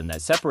system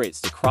that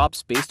separates the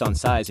crops based on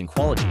size and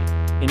quality.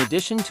 In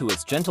addition to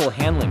its gentle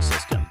handling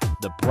system,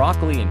 the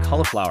Broccoli and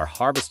Cauliflower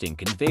Harvesting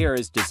Conveyor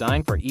is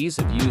designed for ease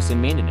of use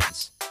and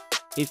maintenance.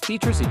 It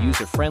features a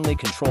user-friendly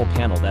control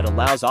panel that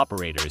allows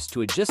operators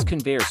to adjust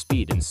conveyor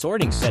speed and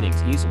sorting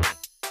settings easily.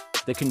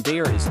 The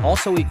conveyor is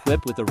also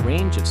equipped with a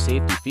range of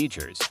safety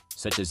features,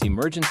 such as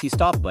emergency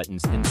stop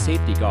buttons and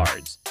safety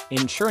guards,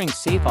 ensuring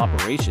safe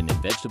operation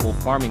in vegetable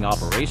farming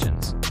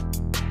operations.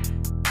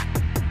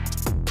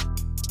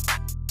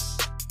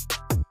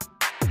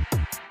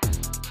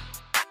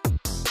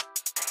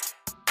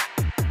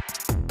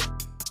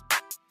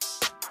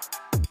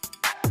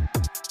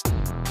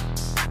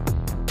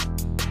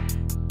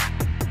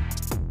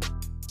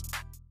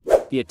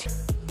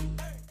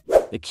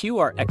 The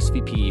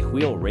QRXVPE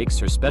wheel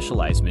rakes are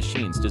specialized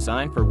machines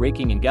designed for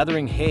raking and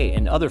gathering hay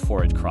and other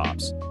forage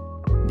crops.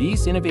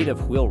 These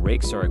innovative wheel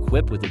rakes are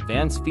equipped with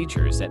advanced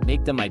features that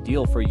make them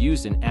ideal for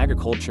use in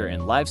agriculture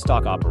and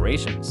livestock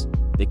operations.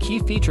 The key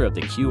feature of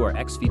the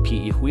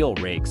QRXVPE wheel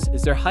rakes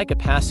is their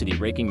high-capacity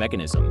raking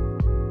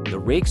mechanism. The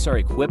rakes are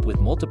equipped with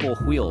multiple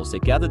wheels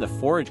that gather the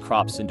forage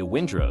crops into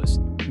windrows,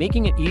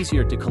 making it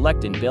easier to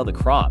collect and bale the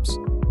crops.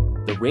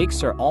 The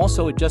rakes are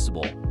also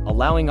adjustable,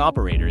 allowing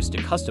operators to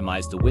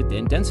customize the width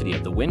and density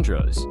of the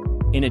windrows.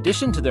 In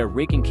addition to their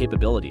raking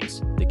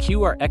capabilities, the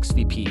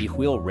QRXVPE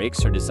wheel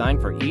rakes are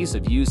designed for ease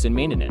of use and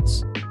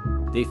maintenance.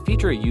 They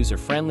feature a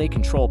user-friendly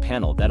control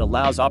panel that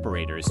allows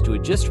operators to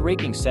adjust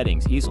raking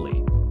settings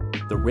easily.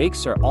 The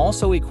rakes are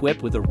also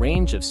equipped with a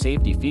range of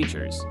safety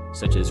features,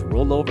 such as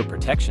rollover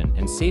protection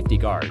and safety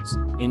guards,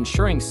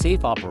 ensuring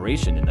safe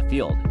operation in the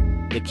field.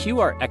 The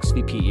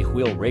QRXVPE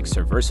wheel rakes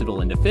are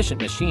versatile and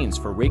efficient machines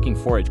for raking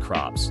forage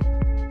crops.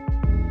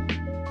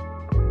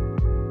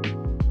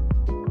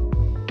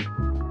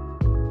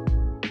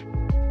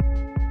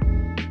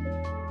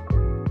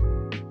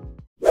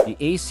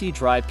 AC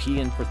Dry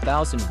PN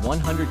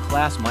 4100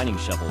 class mining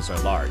shovels are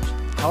large,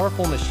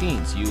 powerful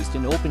machines used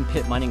in open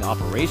pit mining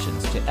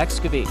operations to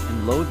excavate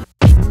and load.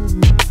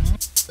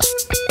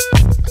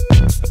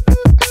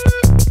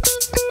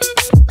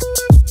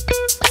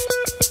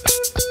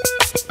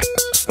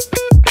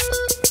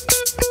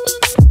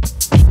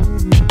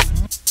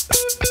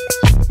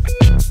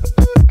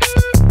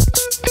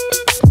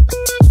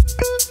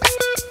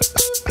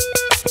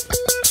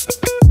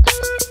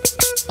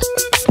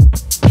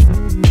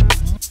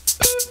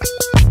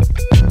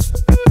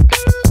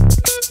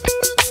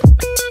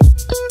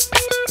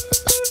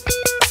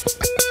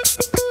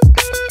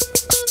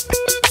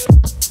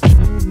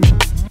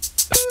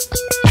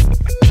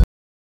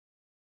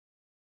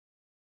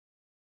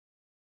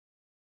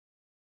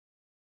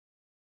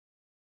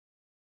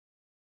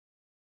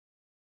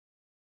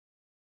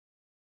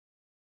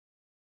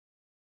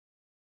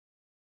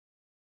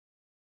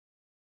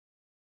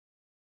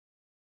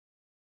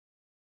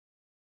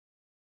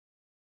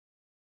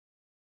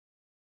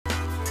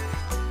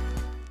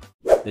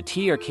 The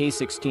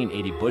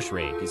TRK-1680 bush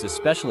rake is a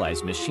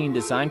specialized machine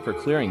designed for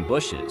clearing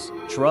bushes,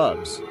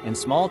 shrubs, and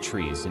small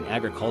trees in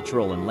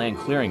agricultural and land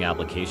clearing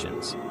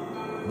applications.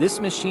 This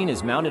machine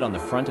is mounted on the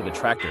front of a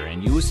tractor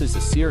and uses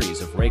a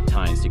series of rake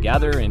tines to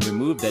gather and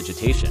remove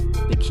vegetation.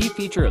 The key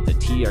feature of the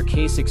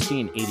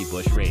TRK-1680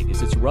 bush rake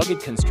is its rugged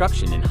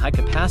construction and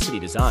high-capacity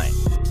design.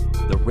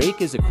 The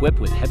rake is equipped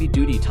with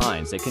heavy-duty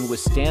tines that can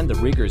withstand the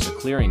rigors of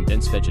clearing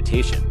dense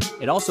vegetation.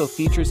 It also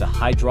features a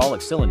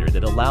hydraulic cylinder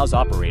that allows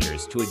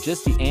operators to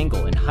adjust the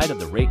angle and height of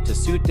the rake to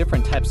suit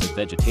different types of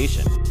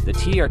vegetation. The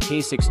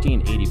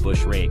TRK-1680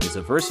 bush rake is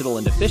a versatile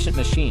and efficient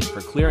machine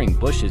for clearing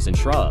bushes and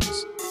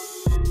shrubs.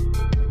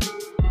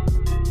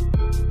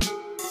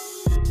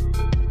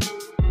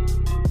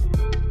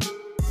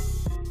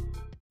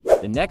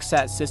 The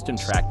NexSat System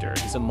Tractor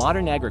is a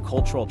modern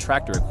agricultural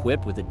tractor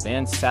equipped with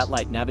advanced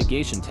satellite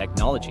navigation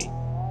technology.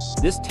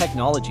 This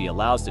technology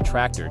allows the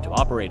tractor to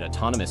operate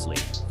autonomously,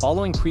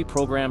 following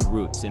pre-programmed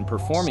routes and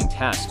performing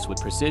tasks with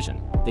precision.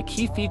 The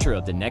key feature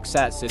of the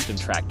NexSat System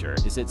Tractor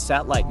is its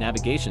satellite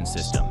navigation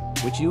system,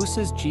 which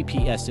uses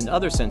GPS and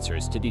other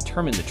sensors to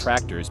determine the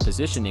tractor's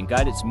position and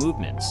guide its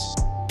movements.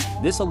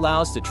 This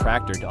allows the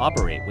tractor to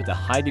operate with a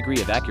high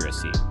degree of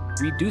accuracy,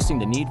 reducing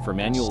the need for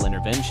manual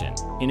intervention.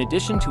 In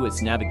addition to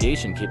its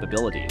navigation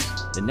capabilities,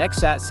 the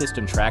NexSat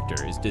System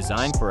Tractor is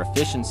designed for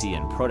efficiency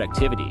and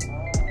productivity.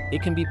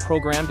 It can be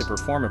programmed to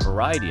perform a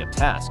variety of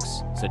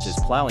tasks, such as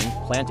plowing,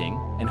 planting,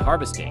 and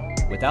harvesting,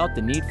 without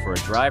the need for a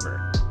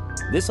driver.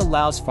 This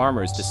allows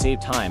farmers to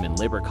save time and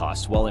labor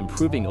costs while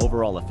improving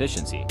overall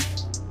efficiency.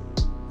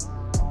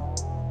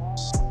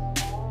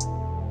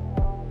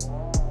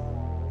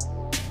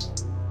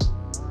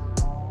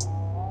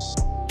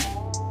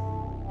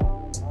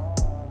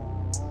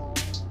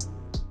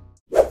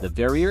 The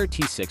Verrier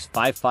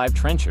T655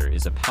 Trencher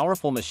is a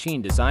powerful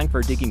machine designed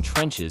for digging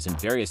trenches in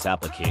various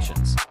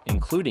applications,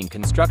 including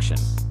construction,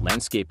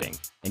 landscaping,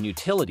 and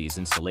utilities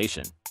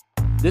installation.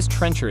 This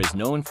trencher is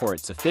known for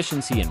its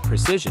efficiency and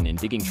precision in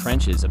digging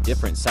trenches of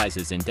different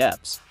sizes and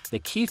depths. The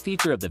key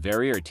feature of the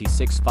Verrier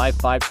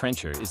T655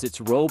 Trencher is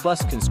its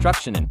robust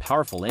construction and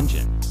powerful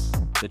engine.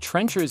 The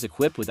trencher is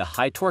equipped with a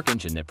high-torque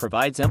engine that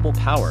provides ample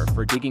power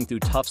for digging through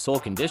tough soil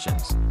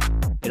conditions.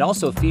 It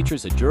also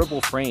features a durable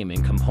frame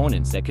and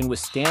components that can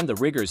withstand the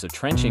rigors of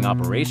trenching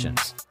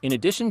operations. In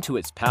addition to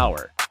its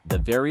power, the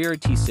Verrier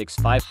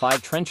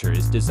T655 Trencher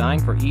is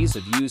designed for ease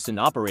of use and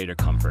operator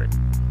comfort.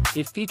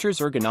 It features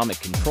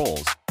ergonomic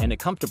controls and a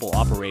comfortable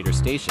operator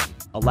station,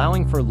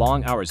 allowing for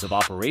long hours of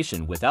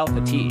operation without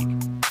fatigue.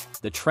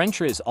 The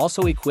trencher is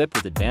also equipped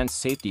with advanced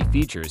safety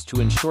features to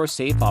ensure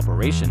safe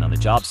operation on the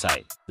job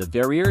site. The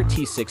Verrier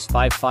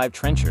T655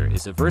 Trencher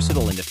is a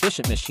versatile and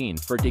efficient machine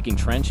for digging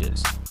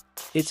trenches.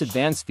 Its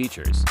advanced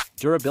features,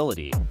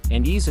 durability,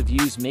 and ease of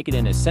use make it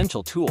an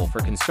essential tool for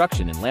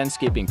construction and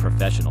landscaping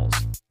professionals.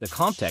 The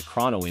Comptech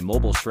Chrono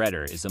Mobile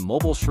Shredder is a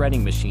mobile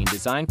shredding machine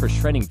designed for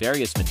shredding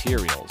various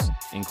materials,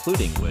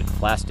 including wood,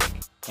 plastic,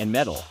 and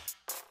metal.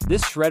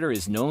 This shredder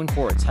is known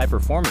for its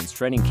high-performance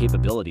shredding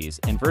capabilities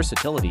and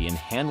versatility in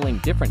handling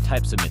different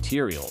types of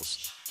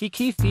materials. The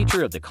key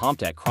feature of the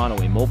Comptech Chrono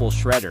Mobile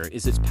Shredder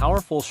is its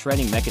powerful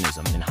shredding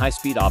mechanism and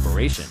high-speed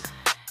operation.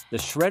 The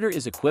shredder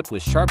is equipped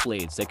with sharp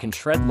blades that can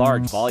shred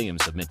large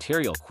volumes of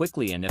material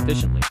quickly and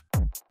efficiently.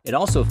 It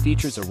also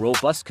features a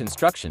robust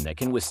construction that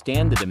can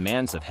withstand the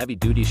demands of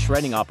heavy-duty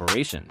shredding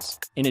operations.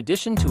 In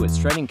addition to its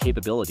shredding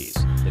capabilities,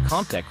 the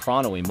Comptech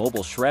Chrono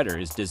Mobile Shredder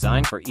is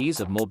designed for ease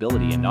of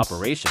mobility and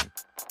operation.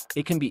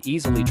 It can be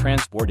easily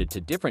transported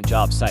to different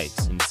job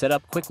sites and set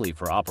up quickly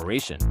for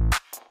operation.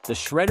 The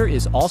shredder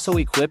is also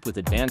equipped with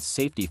advanced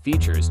safety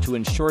features to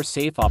ensure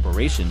safe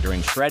operation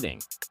during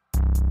shredding.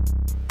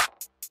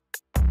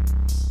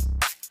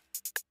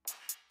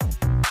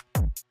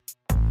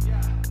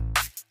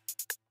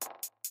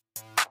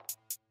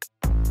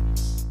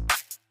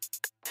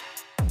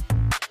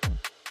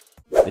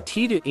 The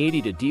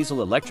T280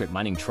 diesel-electric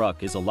mining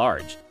truck is a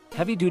large,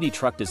 heavy-duty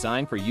truck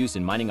designed for use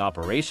in mining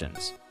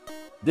operations.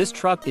 This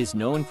truck is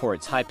known for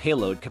its high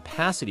payload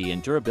capacity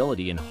and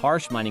durability in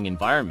harsh mining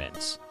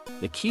environments.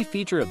 The key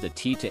feature of the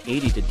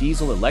T-80 to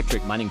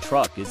diesel-electric mining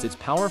truck is its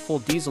powerful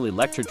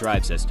diesel-electric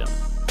drive system.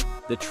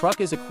 The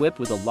truck is equipped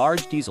with a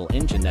large diesel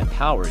engine that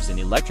powers an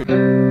electric.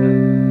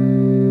 In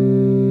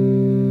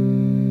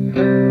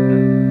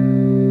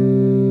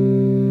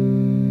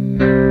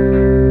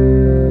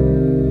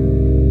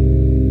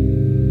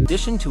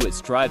addition to its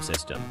drive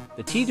system,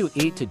 the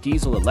T-8 to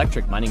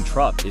diesel-electric mining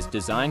truck is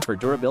designed for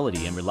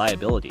durability and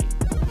reliability.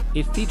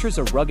 It features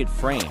a rugged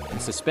frame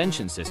and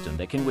suspension system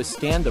that can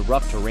withstand the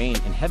rough terrain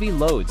and heavy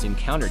loads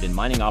encountered in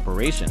mining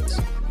operations.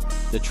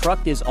 The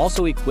truck is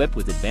also equipped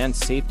with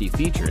advanced safety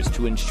features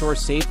to ensure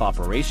safe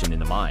operation in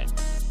the mine.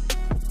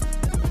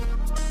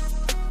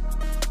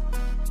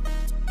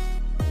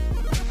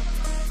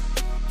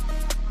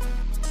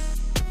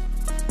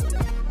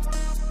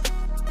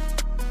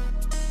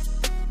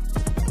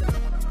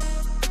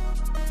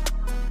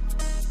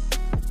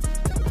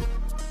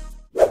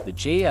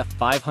 The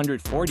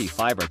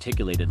JF545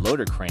 articulated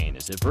loader crane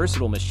is a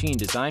versatile machine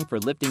designed for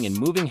lifting and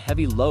moving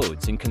heavy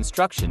loads in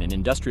construction and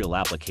industrial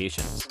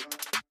applications.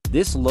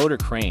 This loader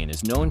crane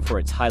is known for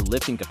its high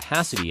lifting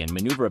capacity and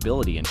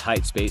maneuverability in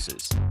tight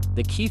spaces.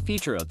 The key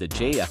feature of the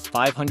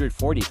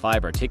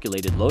JF545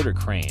 articulated loader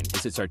crane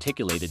is its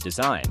articulated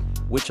design,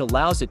 which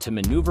allows it to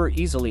maneuver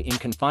easily in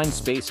confined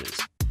spaces.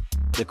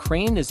 The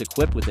crane is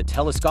equipped with a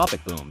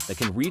telescopic boom that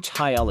can reach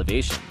high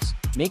elevations,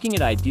 making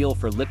it ideal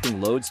for lifting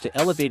loads to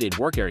elevated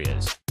work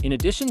areas. In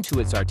addition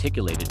to its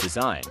articulated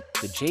design,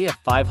 the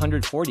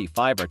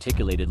JF545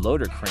 articulated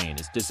loader crane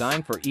is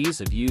designed for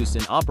ease of use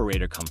and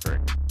operator comfort.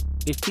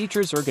 It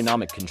features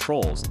ergonomic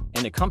controls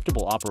and a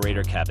comfortable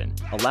operator cabin,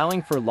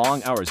 allowing for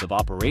long hours of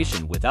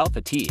operation without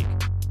fatigue.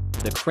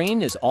 The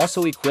crane is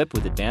also equipped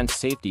with advanced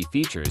safety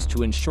features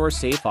to ensure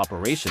safe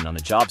operation on the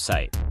job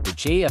site. The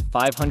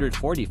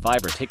JF545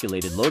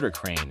 articulated loader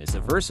crane is a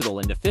versatile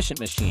and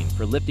efficient machine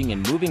for lifting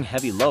and moving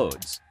heavy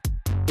loads.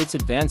 Its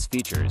advanced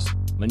features,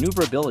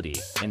 maneuverability,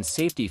 and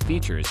safety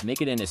features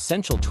make it an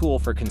essential tool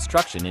for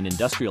construction and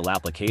industrial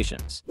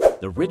applications.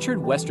 The Richard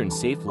Western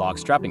Safe Log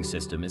Strapping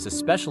System is a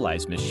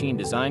specialized machine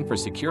designed for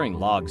securing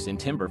logs and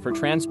timber for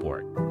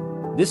transport.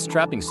 This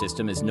strapping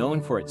system is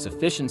known for its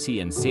efficiency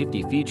and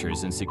safety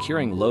features in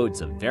securing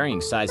loads of varying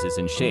sizes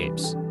and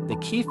shapes. The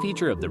key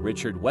feature of the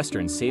Richard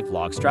Western Safe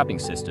Log Strapping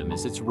System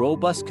is its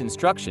robust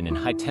construction and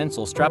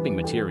high-tensile strapping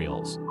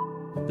materials.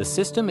 The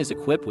system is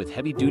equipped with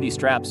heavy-duty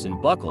straps and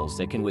buckles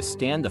that can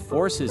withstand the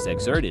forces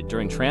exerted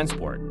during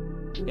transport.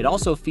 It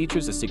also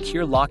features a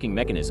secure locking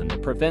mechanism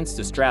that prevents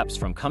the straps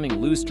from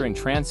coming loose during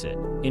transit.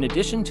 In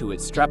addition to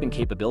its strapping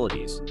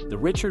capabilities, the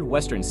Richard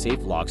Western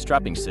Safe Log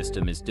Strapping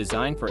System is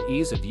designed for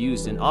ease of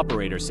use and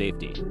operator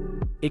safety.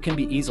 It can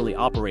be easily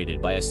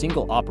operated by a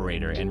single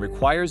operator and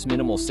requires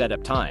minimal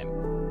setup time.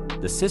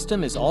 The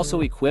system is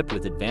also equipped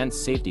with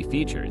advanced safety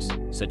features,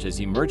 such as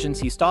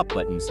emergency stop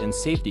buttons and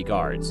safety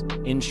guards,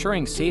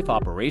 ensuring safe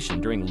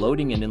operation during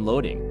loading and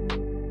unloading.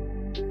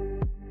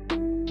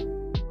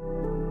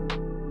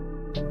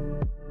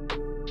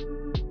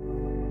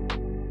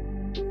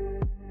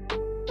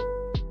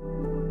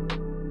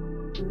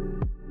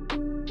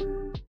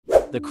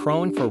 The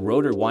Crone for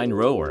Rotor Wine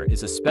Rower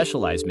is a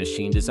specialized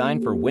machine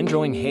designed for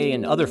windrowing hay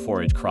and other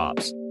forage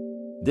crops.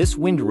 This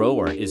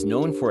windrower is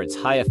known for its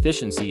high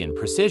efficiency and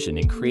precision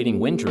in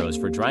creating windrows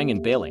for drying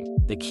and baling.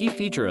 The key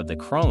feature of the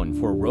Crone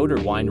for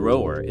Rotor Wine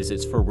Rower is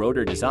its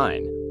for-rotor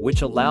design,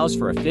 which allows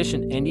for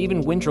efficient and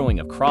even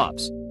windrowing of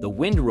crops. The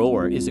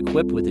windrower is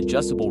equipped with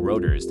adjustable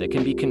rotors that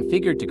can be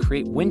configured to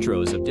create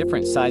windrows of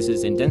different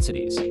sizes and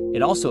densities.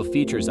 It also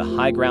features a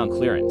high ground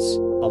clearance,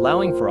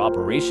 allowing for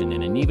operation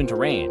in uneven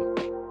terrain.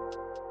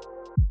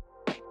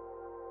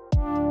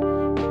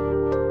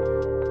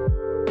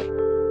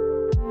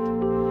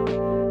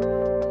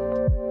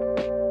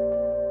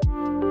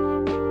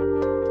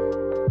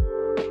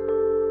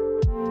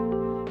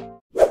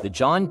 The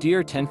John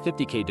Deere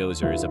 1050K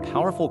dozer is a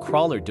powerful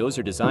crawler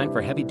dozer designed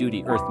for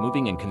heavy-duty earth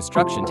moving and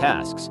construction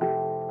tasks.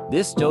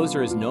 This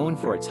dozer is known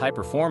for its high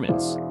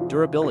performance,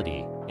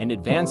 durability, and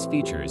advanced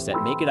features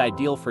that make it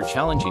ideal for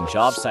challenging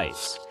job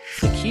sites.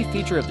 The key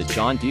feature of the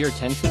John Deere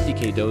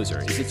 1050K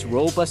dozer is its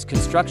robust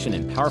construction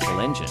and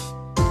powerful engine.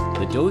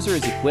 The dozer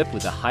is equipped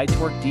with a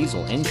high-torque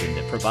diesel engine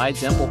that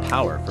provides ample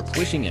power for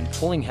pushing and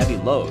pulling heavy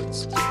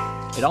loads.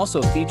 It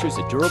also features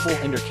a durable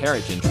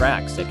undercarriage and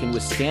tracks that can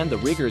withstand the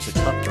rigors of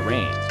tough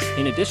terrain.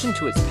 In addition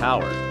to its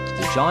power,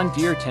 the John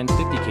Deere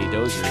 1050K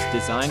dozer is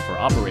designed for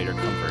operator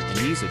comfort and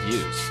ease of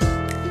use.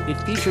 It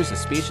features a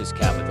spacious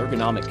cab with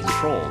ergonomic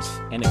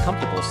controls and a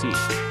comfortable seat,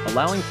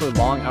 allowing for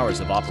long hours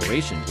of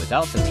operation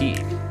without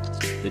fatigue.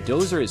 The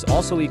dozer is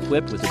also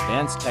equipped with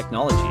advanced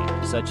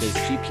technology, such as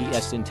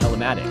GPS and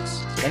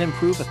telematics, that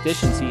improve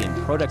efficiency and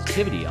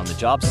productivity on the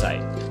job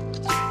site.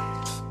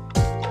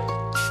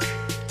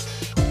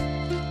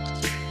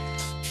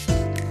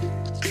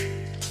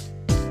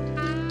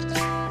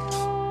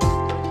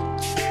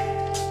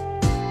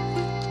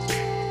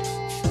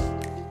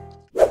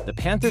 The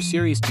Panther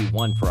Series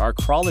T1 4R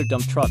crawler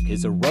dump truck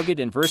is a rugged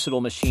and versatile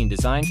machine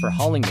designed for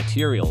hauling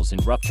materials in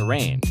rough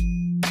terrain.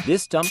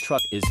 This dump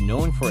truck is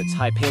known for its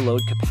high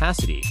payload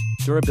capacity,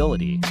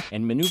 durability,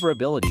 and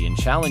maneuverability in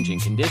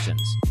challenging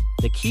conditions.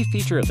 The key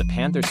feature of the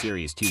Panther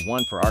Series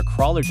T1 4R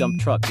crawler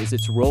dump truck is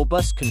its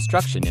robust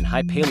construction and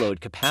high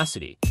payload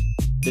capacity.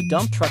 The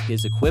dump truck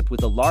is equipped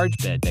with a large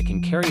bed that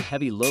can carry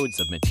heavy loads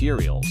of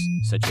materials,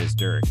 such as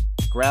dirt,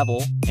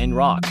 gravel, and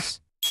rocks.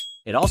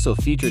 It also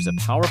features a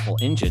powerful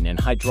engine and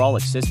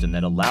hydraulic system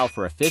that allow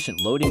for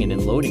efficient loading and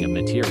unloading of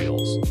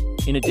materials.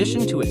 In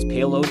addition to its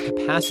payload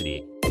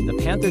capacity, the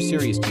Panther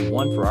Series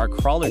T1 4R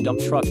crawler dump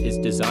truck is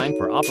designed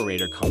for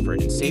operator comfort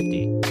and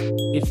safety.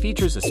 It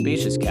features a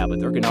spacious cab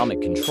with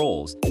ergonomic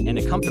controls and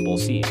a comfortable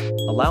seat,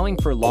 allowing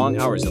for long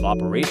hours of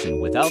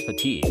operation without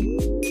fatigue.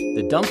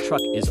 The dump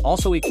truck is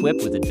also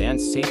equipped with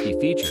advanced safety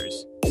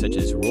features, such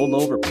as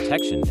rollover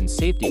protection and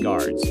safety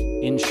guards,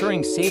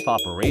 ensuring safe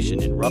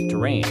operation in rough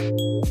terrain.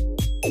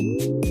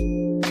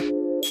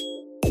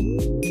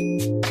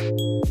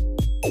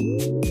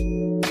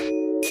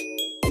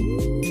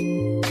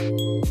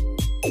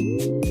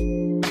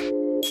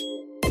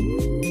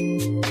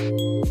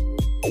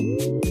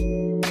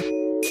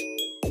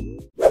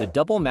 The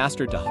Double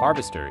Master to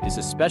Harvester is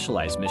a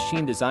specialized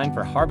machine designed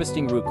for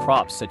harvesting root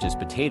crops such as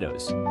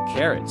potatoes,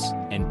 carrots,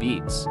 and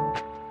beets.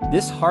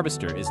 This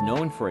harvester is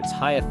known for its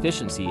high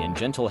efficiency and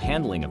gentle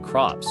handling of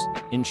crops,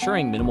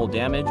 ensuring minimal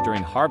damage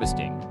during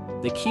harvesting.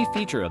 The key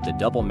feature of the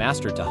Double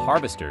Master to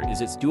Harvester is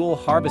its dual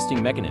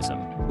harvesting mechanism,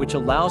 which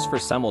allows for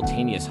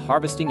simultaneous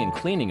harvesting and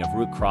cleaning of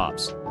root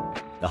crops.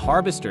 The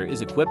harvester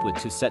is equipped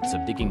with 2 sets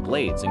of digging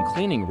blades and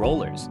cleaning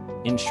rollers,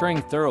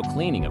 ensuring thorough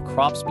cleaning of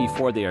crops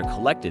before they are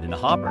collected in a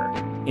hopper.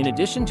 In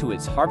addition to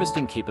its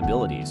harvesting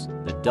capabilities,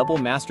 the Double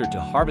Master to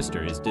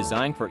Harvester is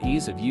designed for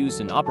ease of use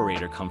and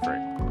operator comfort.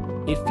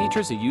 It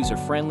features a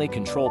user-friendly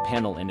control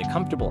panel and a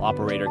comfortable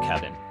operator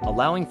cabin,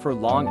 allowing for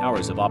long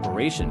hours of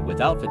operation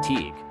without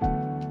fatigue.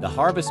 The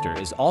harvester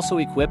is also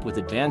equipped with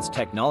advanced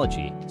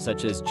technology,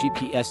 such as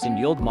GPS and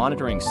yield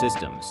monitoring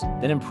systems,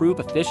 that improve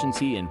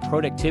efficiency and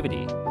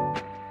productivity.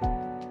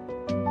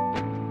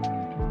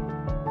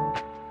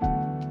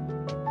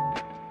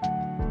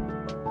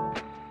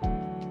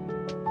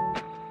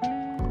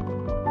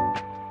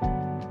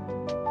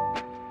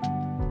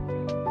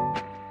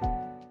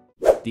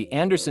 The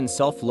Anderson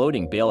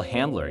Self-Loading Bale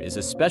Handler is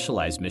a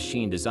specialized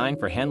machine designed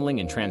for handling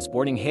and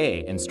transporting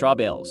hay and straw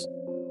bales.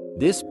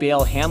 This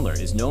bale handler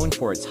is known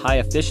for its high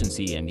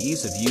efficiency and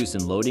ease of use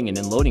in loading and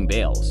unloading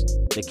bales.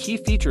 The key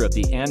feature of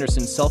the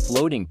Anderson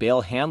Self-Loading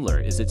Bale Handler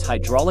is its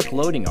hydraulic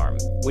loading arm,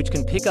 which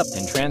can pick up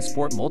and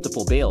transport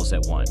multiple bales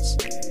at once.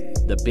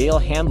 The bale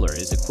handler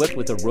is equipped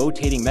with a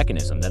rotating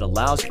mechanism that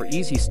allows for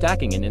easy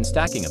stacking and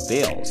unstacking of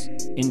bales,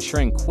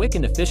 ensuring quick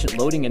and efficient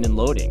loading and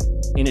unloading.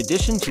 In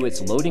addition to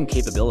its loading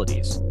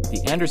capabilities,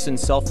 the Anderson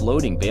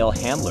Self-Loading Bale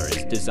Handler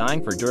is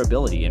designed for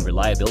durability and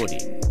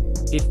reliability.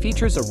 It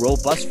features a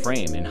robust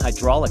frame and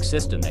hydraulic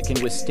system that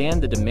can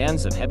withstand the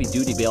demands of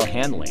heavy-duty bale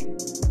handling.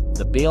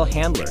 The bale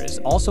handler is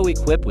also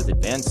equipped with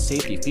advanced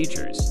safety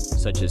features,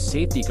 such as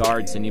safety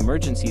guards and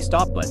emergency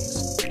stop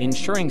buttons,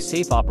 ensuring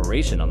safe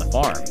operation on the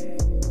farm.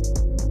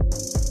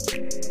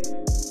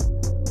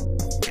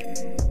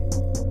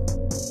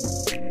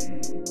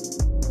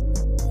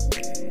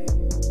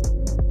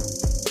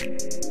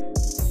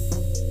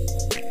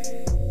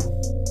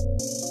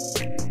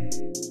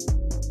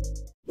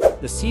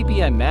 The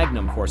CBI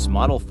Magnum Horse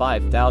Model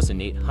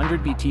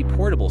 5800 BT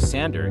Portable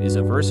Sander is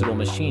a versatile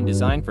machine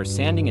designed for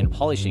sanding and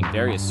polishing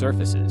various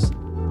surfaces.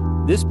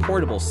 This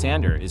portable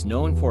sander is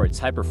known for its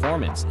high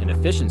performance and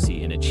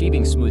efficiency in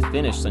achieving smooth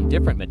finish on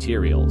different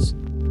materials.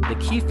 The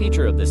key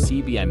feature of the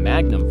CBI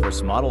Magnum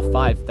Horse Model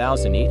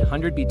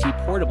 5800 BT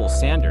Portable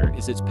Sander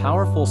is its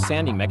powerful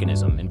sanding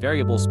mechanism and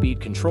variable speed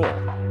control.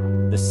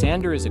 The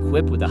sander is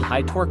equipped with a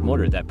high-torque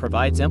motor that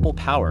provides ample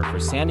power for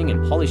sanding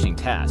and polishing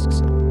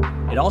tasks.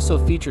 It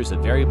also features a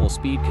variable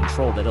speed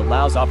control that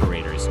allows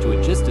operators to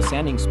adjust the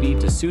sanding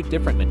speed to suit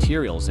different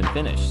materials and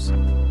finishes.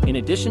 In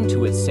addition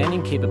to its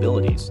sanding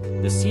capabilities,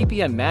 the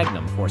CBI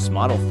Magnum Force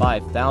Model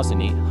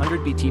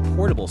 5800 BT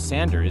Portable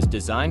Sander is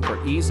designed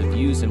for ease of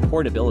use and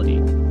portability.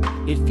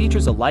 It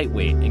features a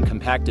lightweight and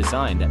compact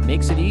design that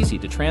makes it easy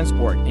to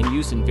transport and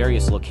use in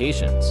various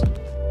locations.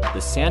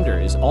 The sander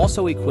is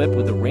also equipped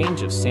with a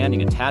range of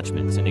sanding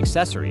attachments and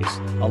accessories,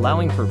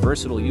 allowing for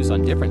versatile use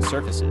on different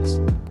surfaces.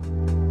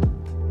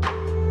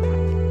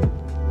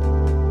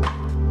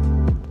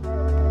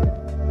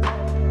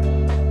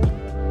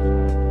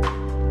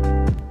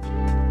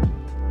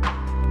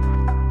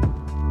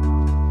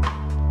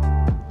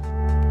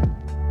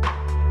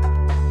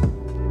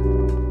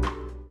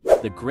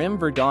 The Grimm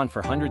Verdon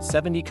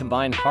 470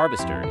 Combined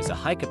Harvester is a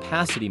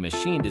high-capacity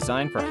machine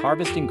designed for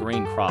harvesting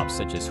grain crops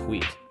such as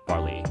wheat,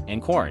 barley,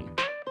 and corn.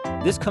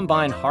 This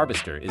combined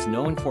harvester is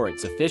known for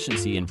its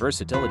efficiency and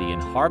versatility in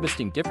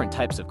harvesting different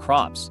types of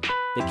crops.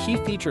 The key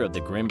feature of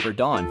the Grimm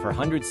Verdon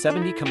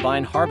 470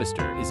 Combined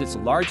Harvester is its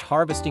large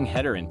harvesting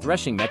header and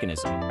threshing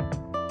mechanism.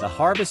 The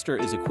harvester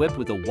is equipped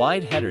with a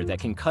wide header that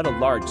can cut a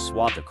large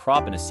swath of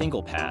crop in a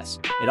single pass.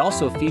 It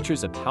also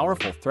features a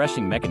powerful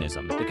threshing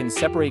mechanism that can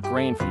separate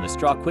grain from the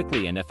straw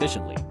quickly and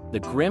efficiently. The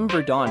Grim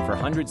Verdon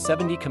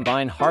 470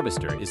 combine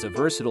harvester is a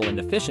versatile and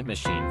efficient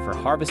machine for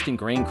harvesting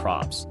grain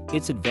crops.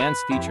 Its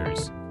advanced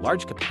features,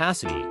 large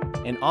capacity,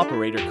 and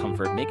operator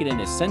comfort make it an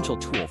essential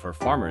tool for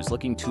farmers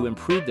looking to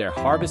improve their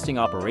harvesting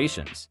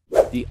operations.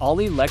 The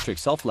all-electric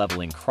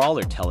self-leveling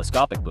crawler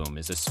telescopic boom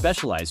is a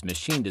specialized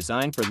machine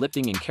designed for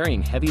lifting and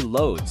carrying heavy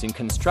loads in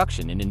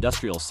construction and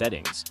industrial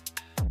settings.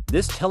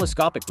 This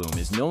telescopic boom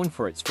is known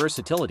for its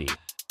versatility,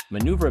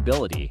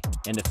 maneuverability,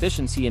 and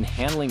efficiency in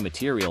handling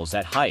materials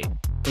at height.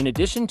 In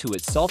addition to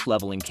its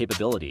self-leveling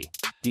capability,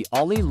 the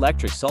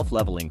all-electric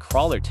self-leveling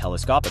crawler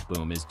telescopic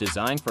boom is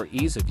designed for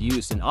ease of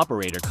use and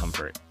operator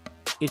comfort.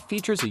 It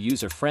features a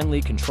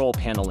user-friendly control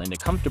panel and a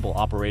comfortable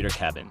operator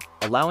cabin,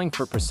 allowing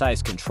for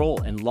precise control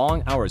and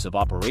long hours of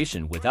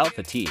operation without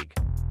fatigue.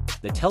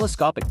 The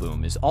telescopic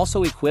boom is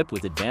also equipped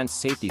with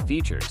advanced safety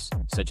features,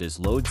 such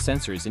as load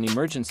sensors and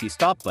emergency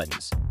stop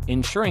buttons,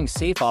 ensuring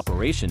safe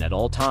operation at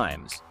all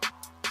times.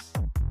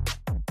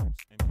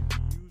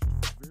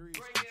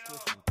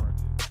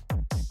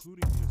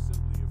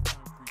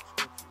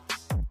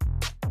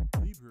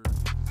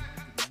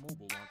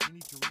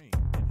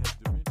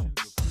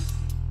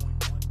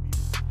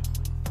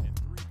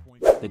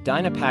 The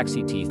Dynapack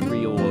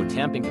CT300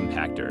 tamping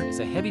compactor is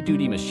a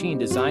heavy-duty machine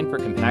designed for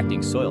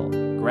compacting soil,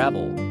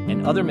 gravel,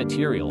 and other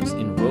materials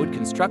in road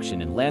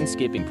construction and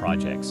landscaping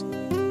projects.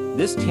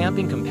 This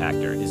tamping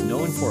compactor is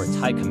known for its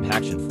high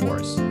compaction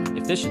force,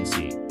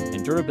 efficiency,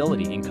 and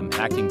durability in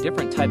compacting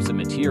different types of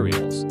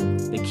materials.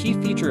 The key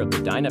feature of the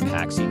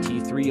Dynapack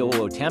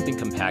CT300 tamping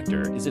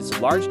compactor is its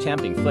large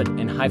tamping foot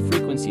and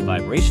high-frequency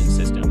vibration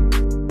system.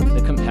 The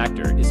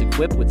compactor is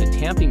equipped with a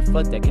tamping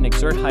foot that can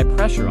exert high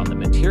pressure on the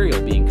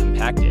material being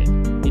compacted,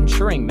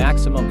 ensuring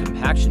maximum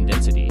compaction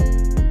density.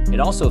 It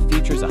also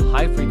features a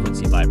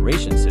high-frequency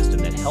vibration system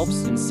that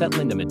helps in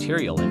settling the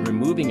material and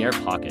removing air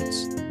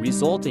pockets,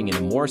 resulting in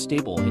a more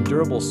stable and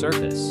durable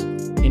surface.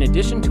 In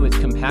addition to its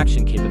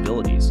compaction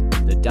capabilities,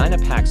 the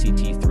Dynapack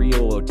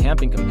CT300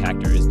 tamping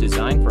compactor is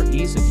designed for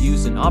ease of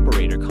use and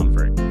operator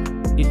comfort.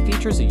 It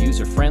features a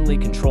user-friendly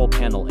control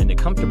panel and a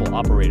comfortable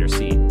operator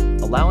seat,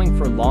 allowing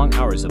for long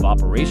hours of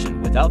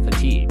operation without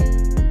fatigue.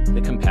 The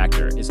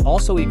compactor is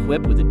also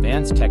equipped with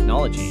advanced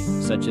technology,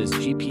 such as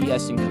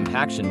GPS and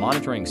compaction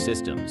monitoring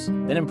systems,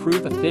 that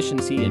improve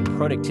efficiency and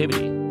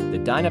productivity. The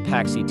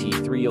Dynapack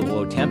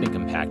CT300 tamping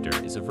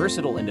compactor is a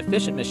versatile and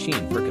efficient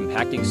machine for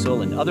compacting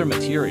soil and other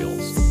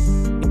materials.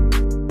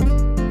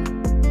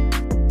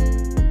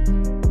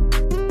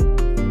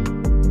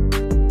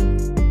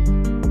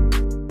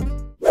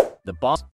 The boss